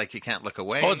accident? Like you can't look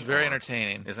away? Oh, it's very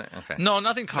entertaining. Is it? Okay. No,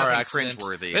 nothing accident.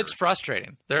 Cringeworthy. It's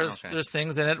frustrating. There's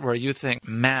things in it where you think,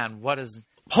 man, what is?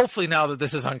 Hopefully, now that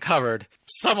this is uncovered,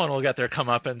 someone will get their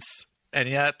comeuppance. And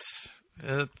yet,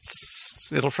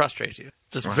 it'll frustrate you.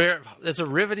 It's a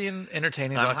riveting,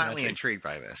 entertaining documentary. I'm highly intrigued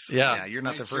by this. Yeah, you're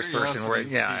not the first person.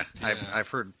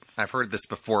 I've heard this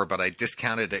before, but I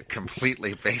discounted it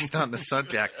completely based on the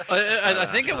subject. I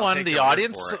think it won the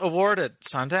audience award at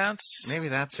Sundance. Maybe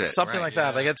that's it. Something like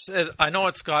that. Like I know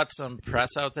it's got some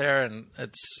press out there, and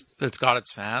it's got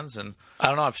its fans. And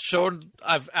I don't know.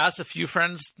 I've asked a few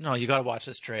friends. No, you got to watch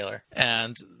this trailer,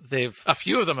 and a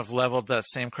few of them have leveled that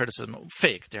same criticism.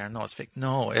 Fake, Darren. No, it's fake.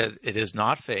 No, it is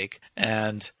not fake. And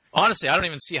honestly, I don't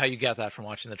even see how you get that from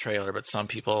watching the trailer, but some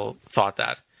people thought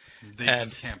that. They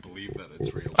just can't believe that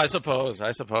it's real. I suppose.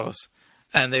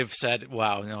 And they've said,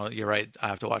 wow, no, you're right, I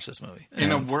have to watch this movie.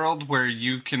 In a world where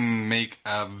you can make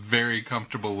a very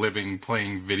comfortable living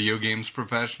playing video games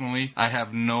professionally, I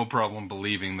have no problem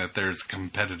believing that there's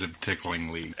competitive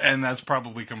tickling league. And that's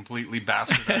probably completely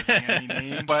bastardizing any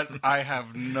name, but I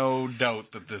have no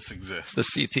doubt that this exists. The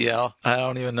CTL. I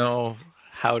don't even know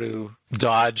how to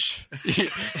dodge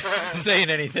saying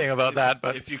anything about that,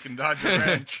 but if you can dodge a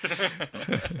wrench.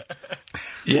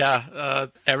 Yeah,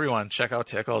 everyone check out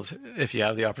Tickled if you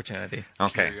have the opportunity.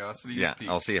 Okay.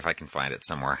 I'll see if I can find it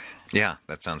somewhere. Yeah,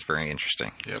 that sounds very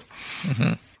interesting. Yep.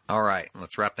 Mm-hmm. All right,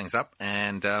 let's wrap things up,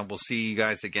 and we'll see you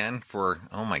guys again for,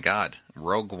 oh my God,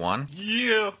 Rogue One.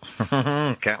 Yeah.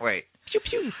 Can't wait. Pew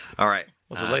pew. All right.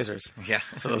 Those are lasers. Yeah.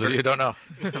 For those of you who don't know.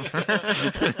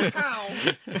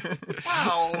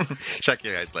 Wow. Check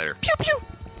you guys later. Pew pew.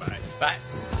 Bye. Bye.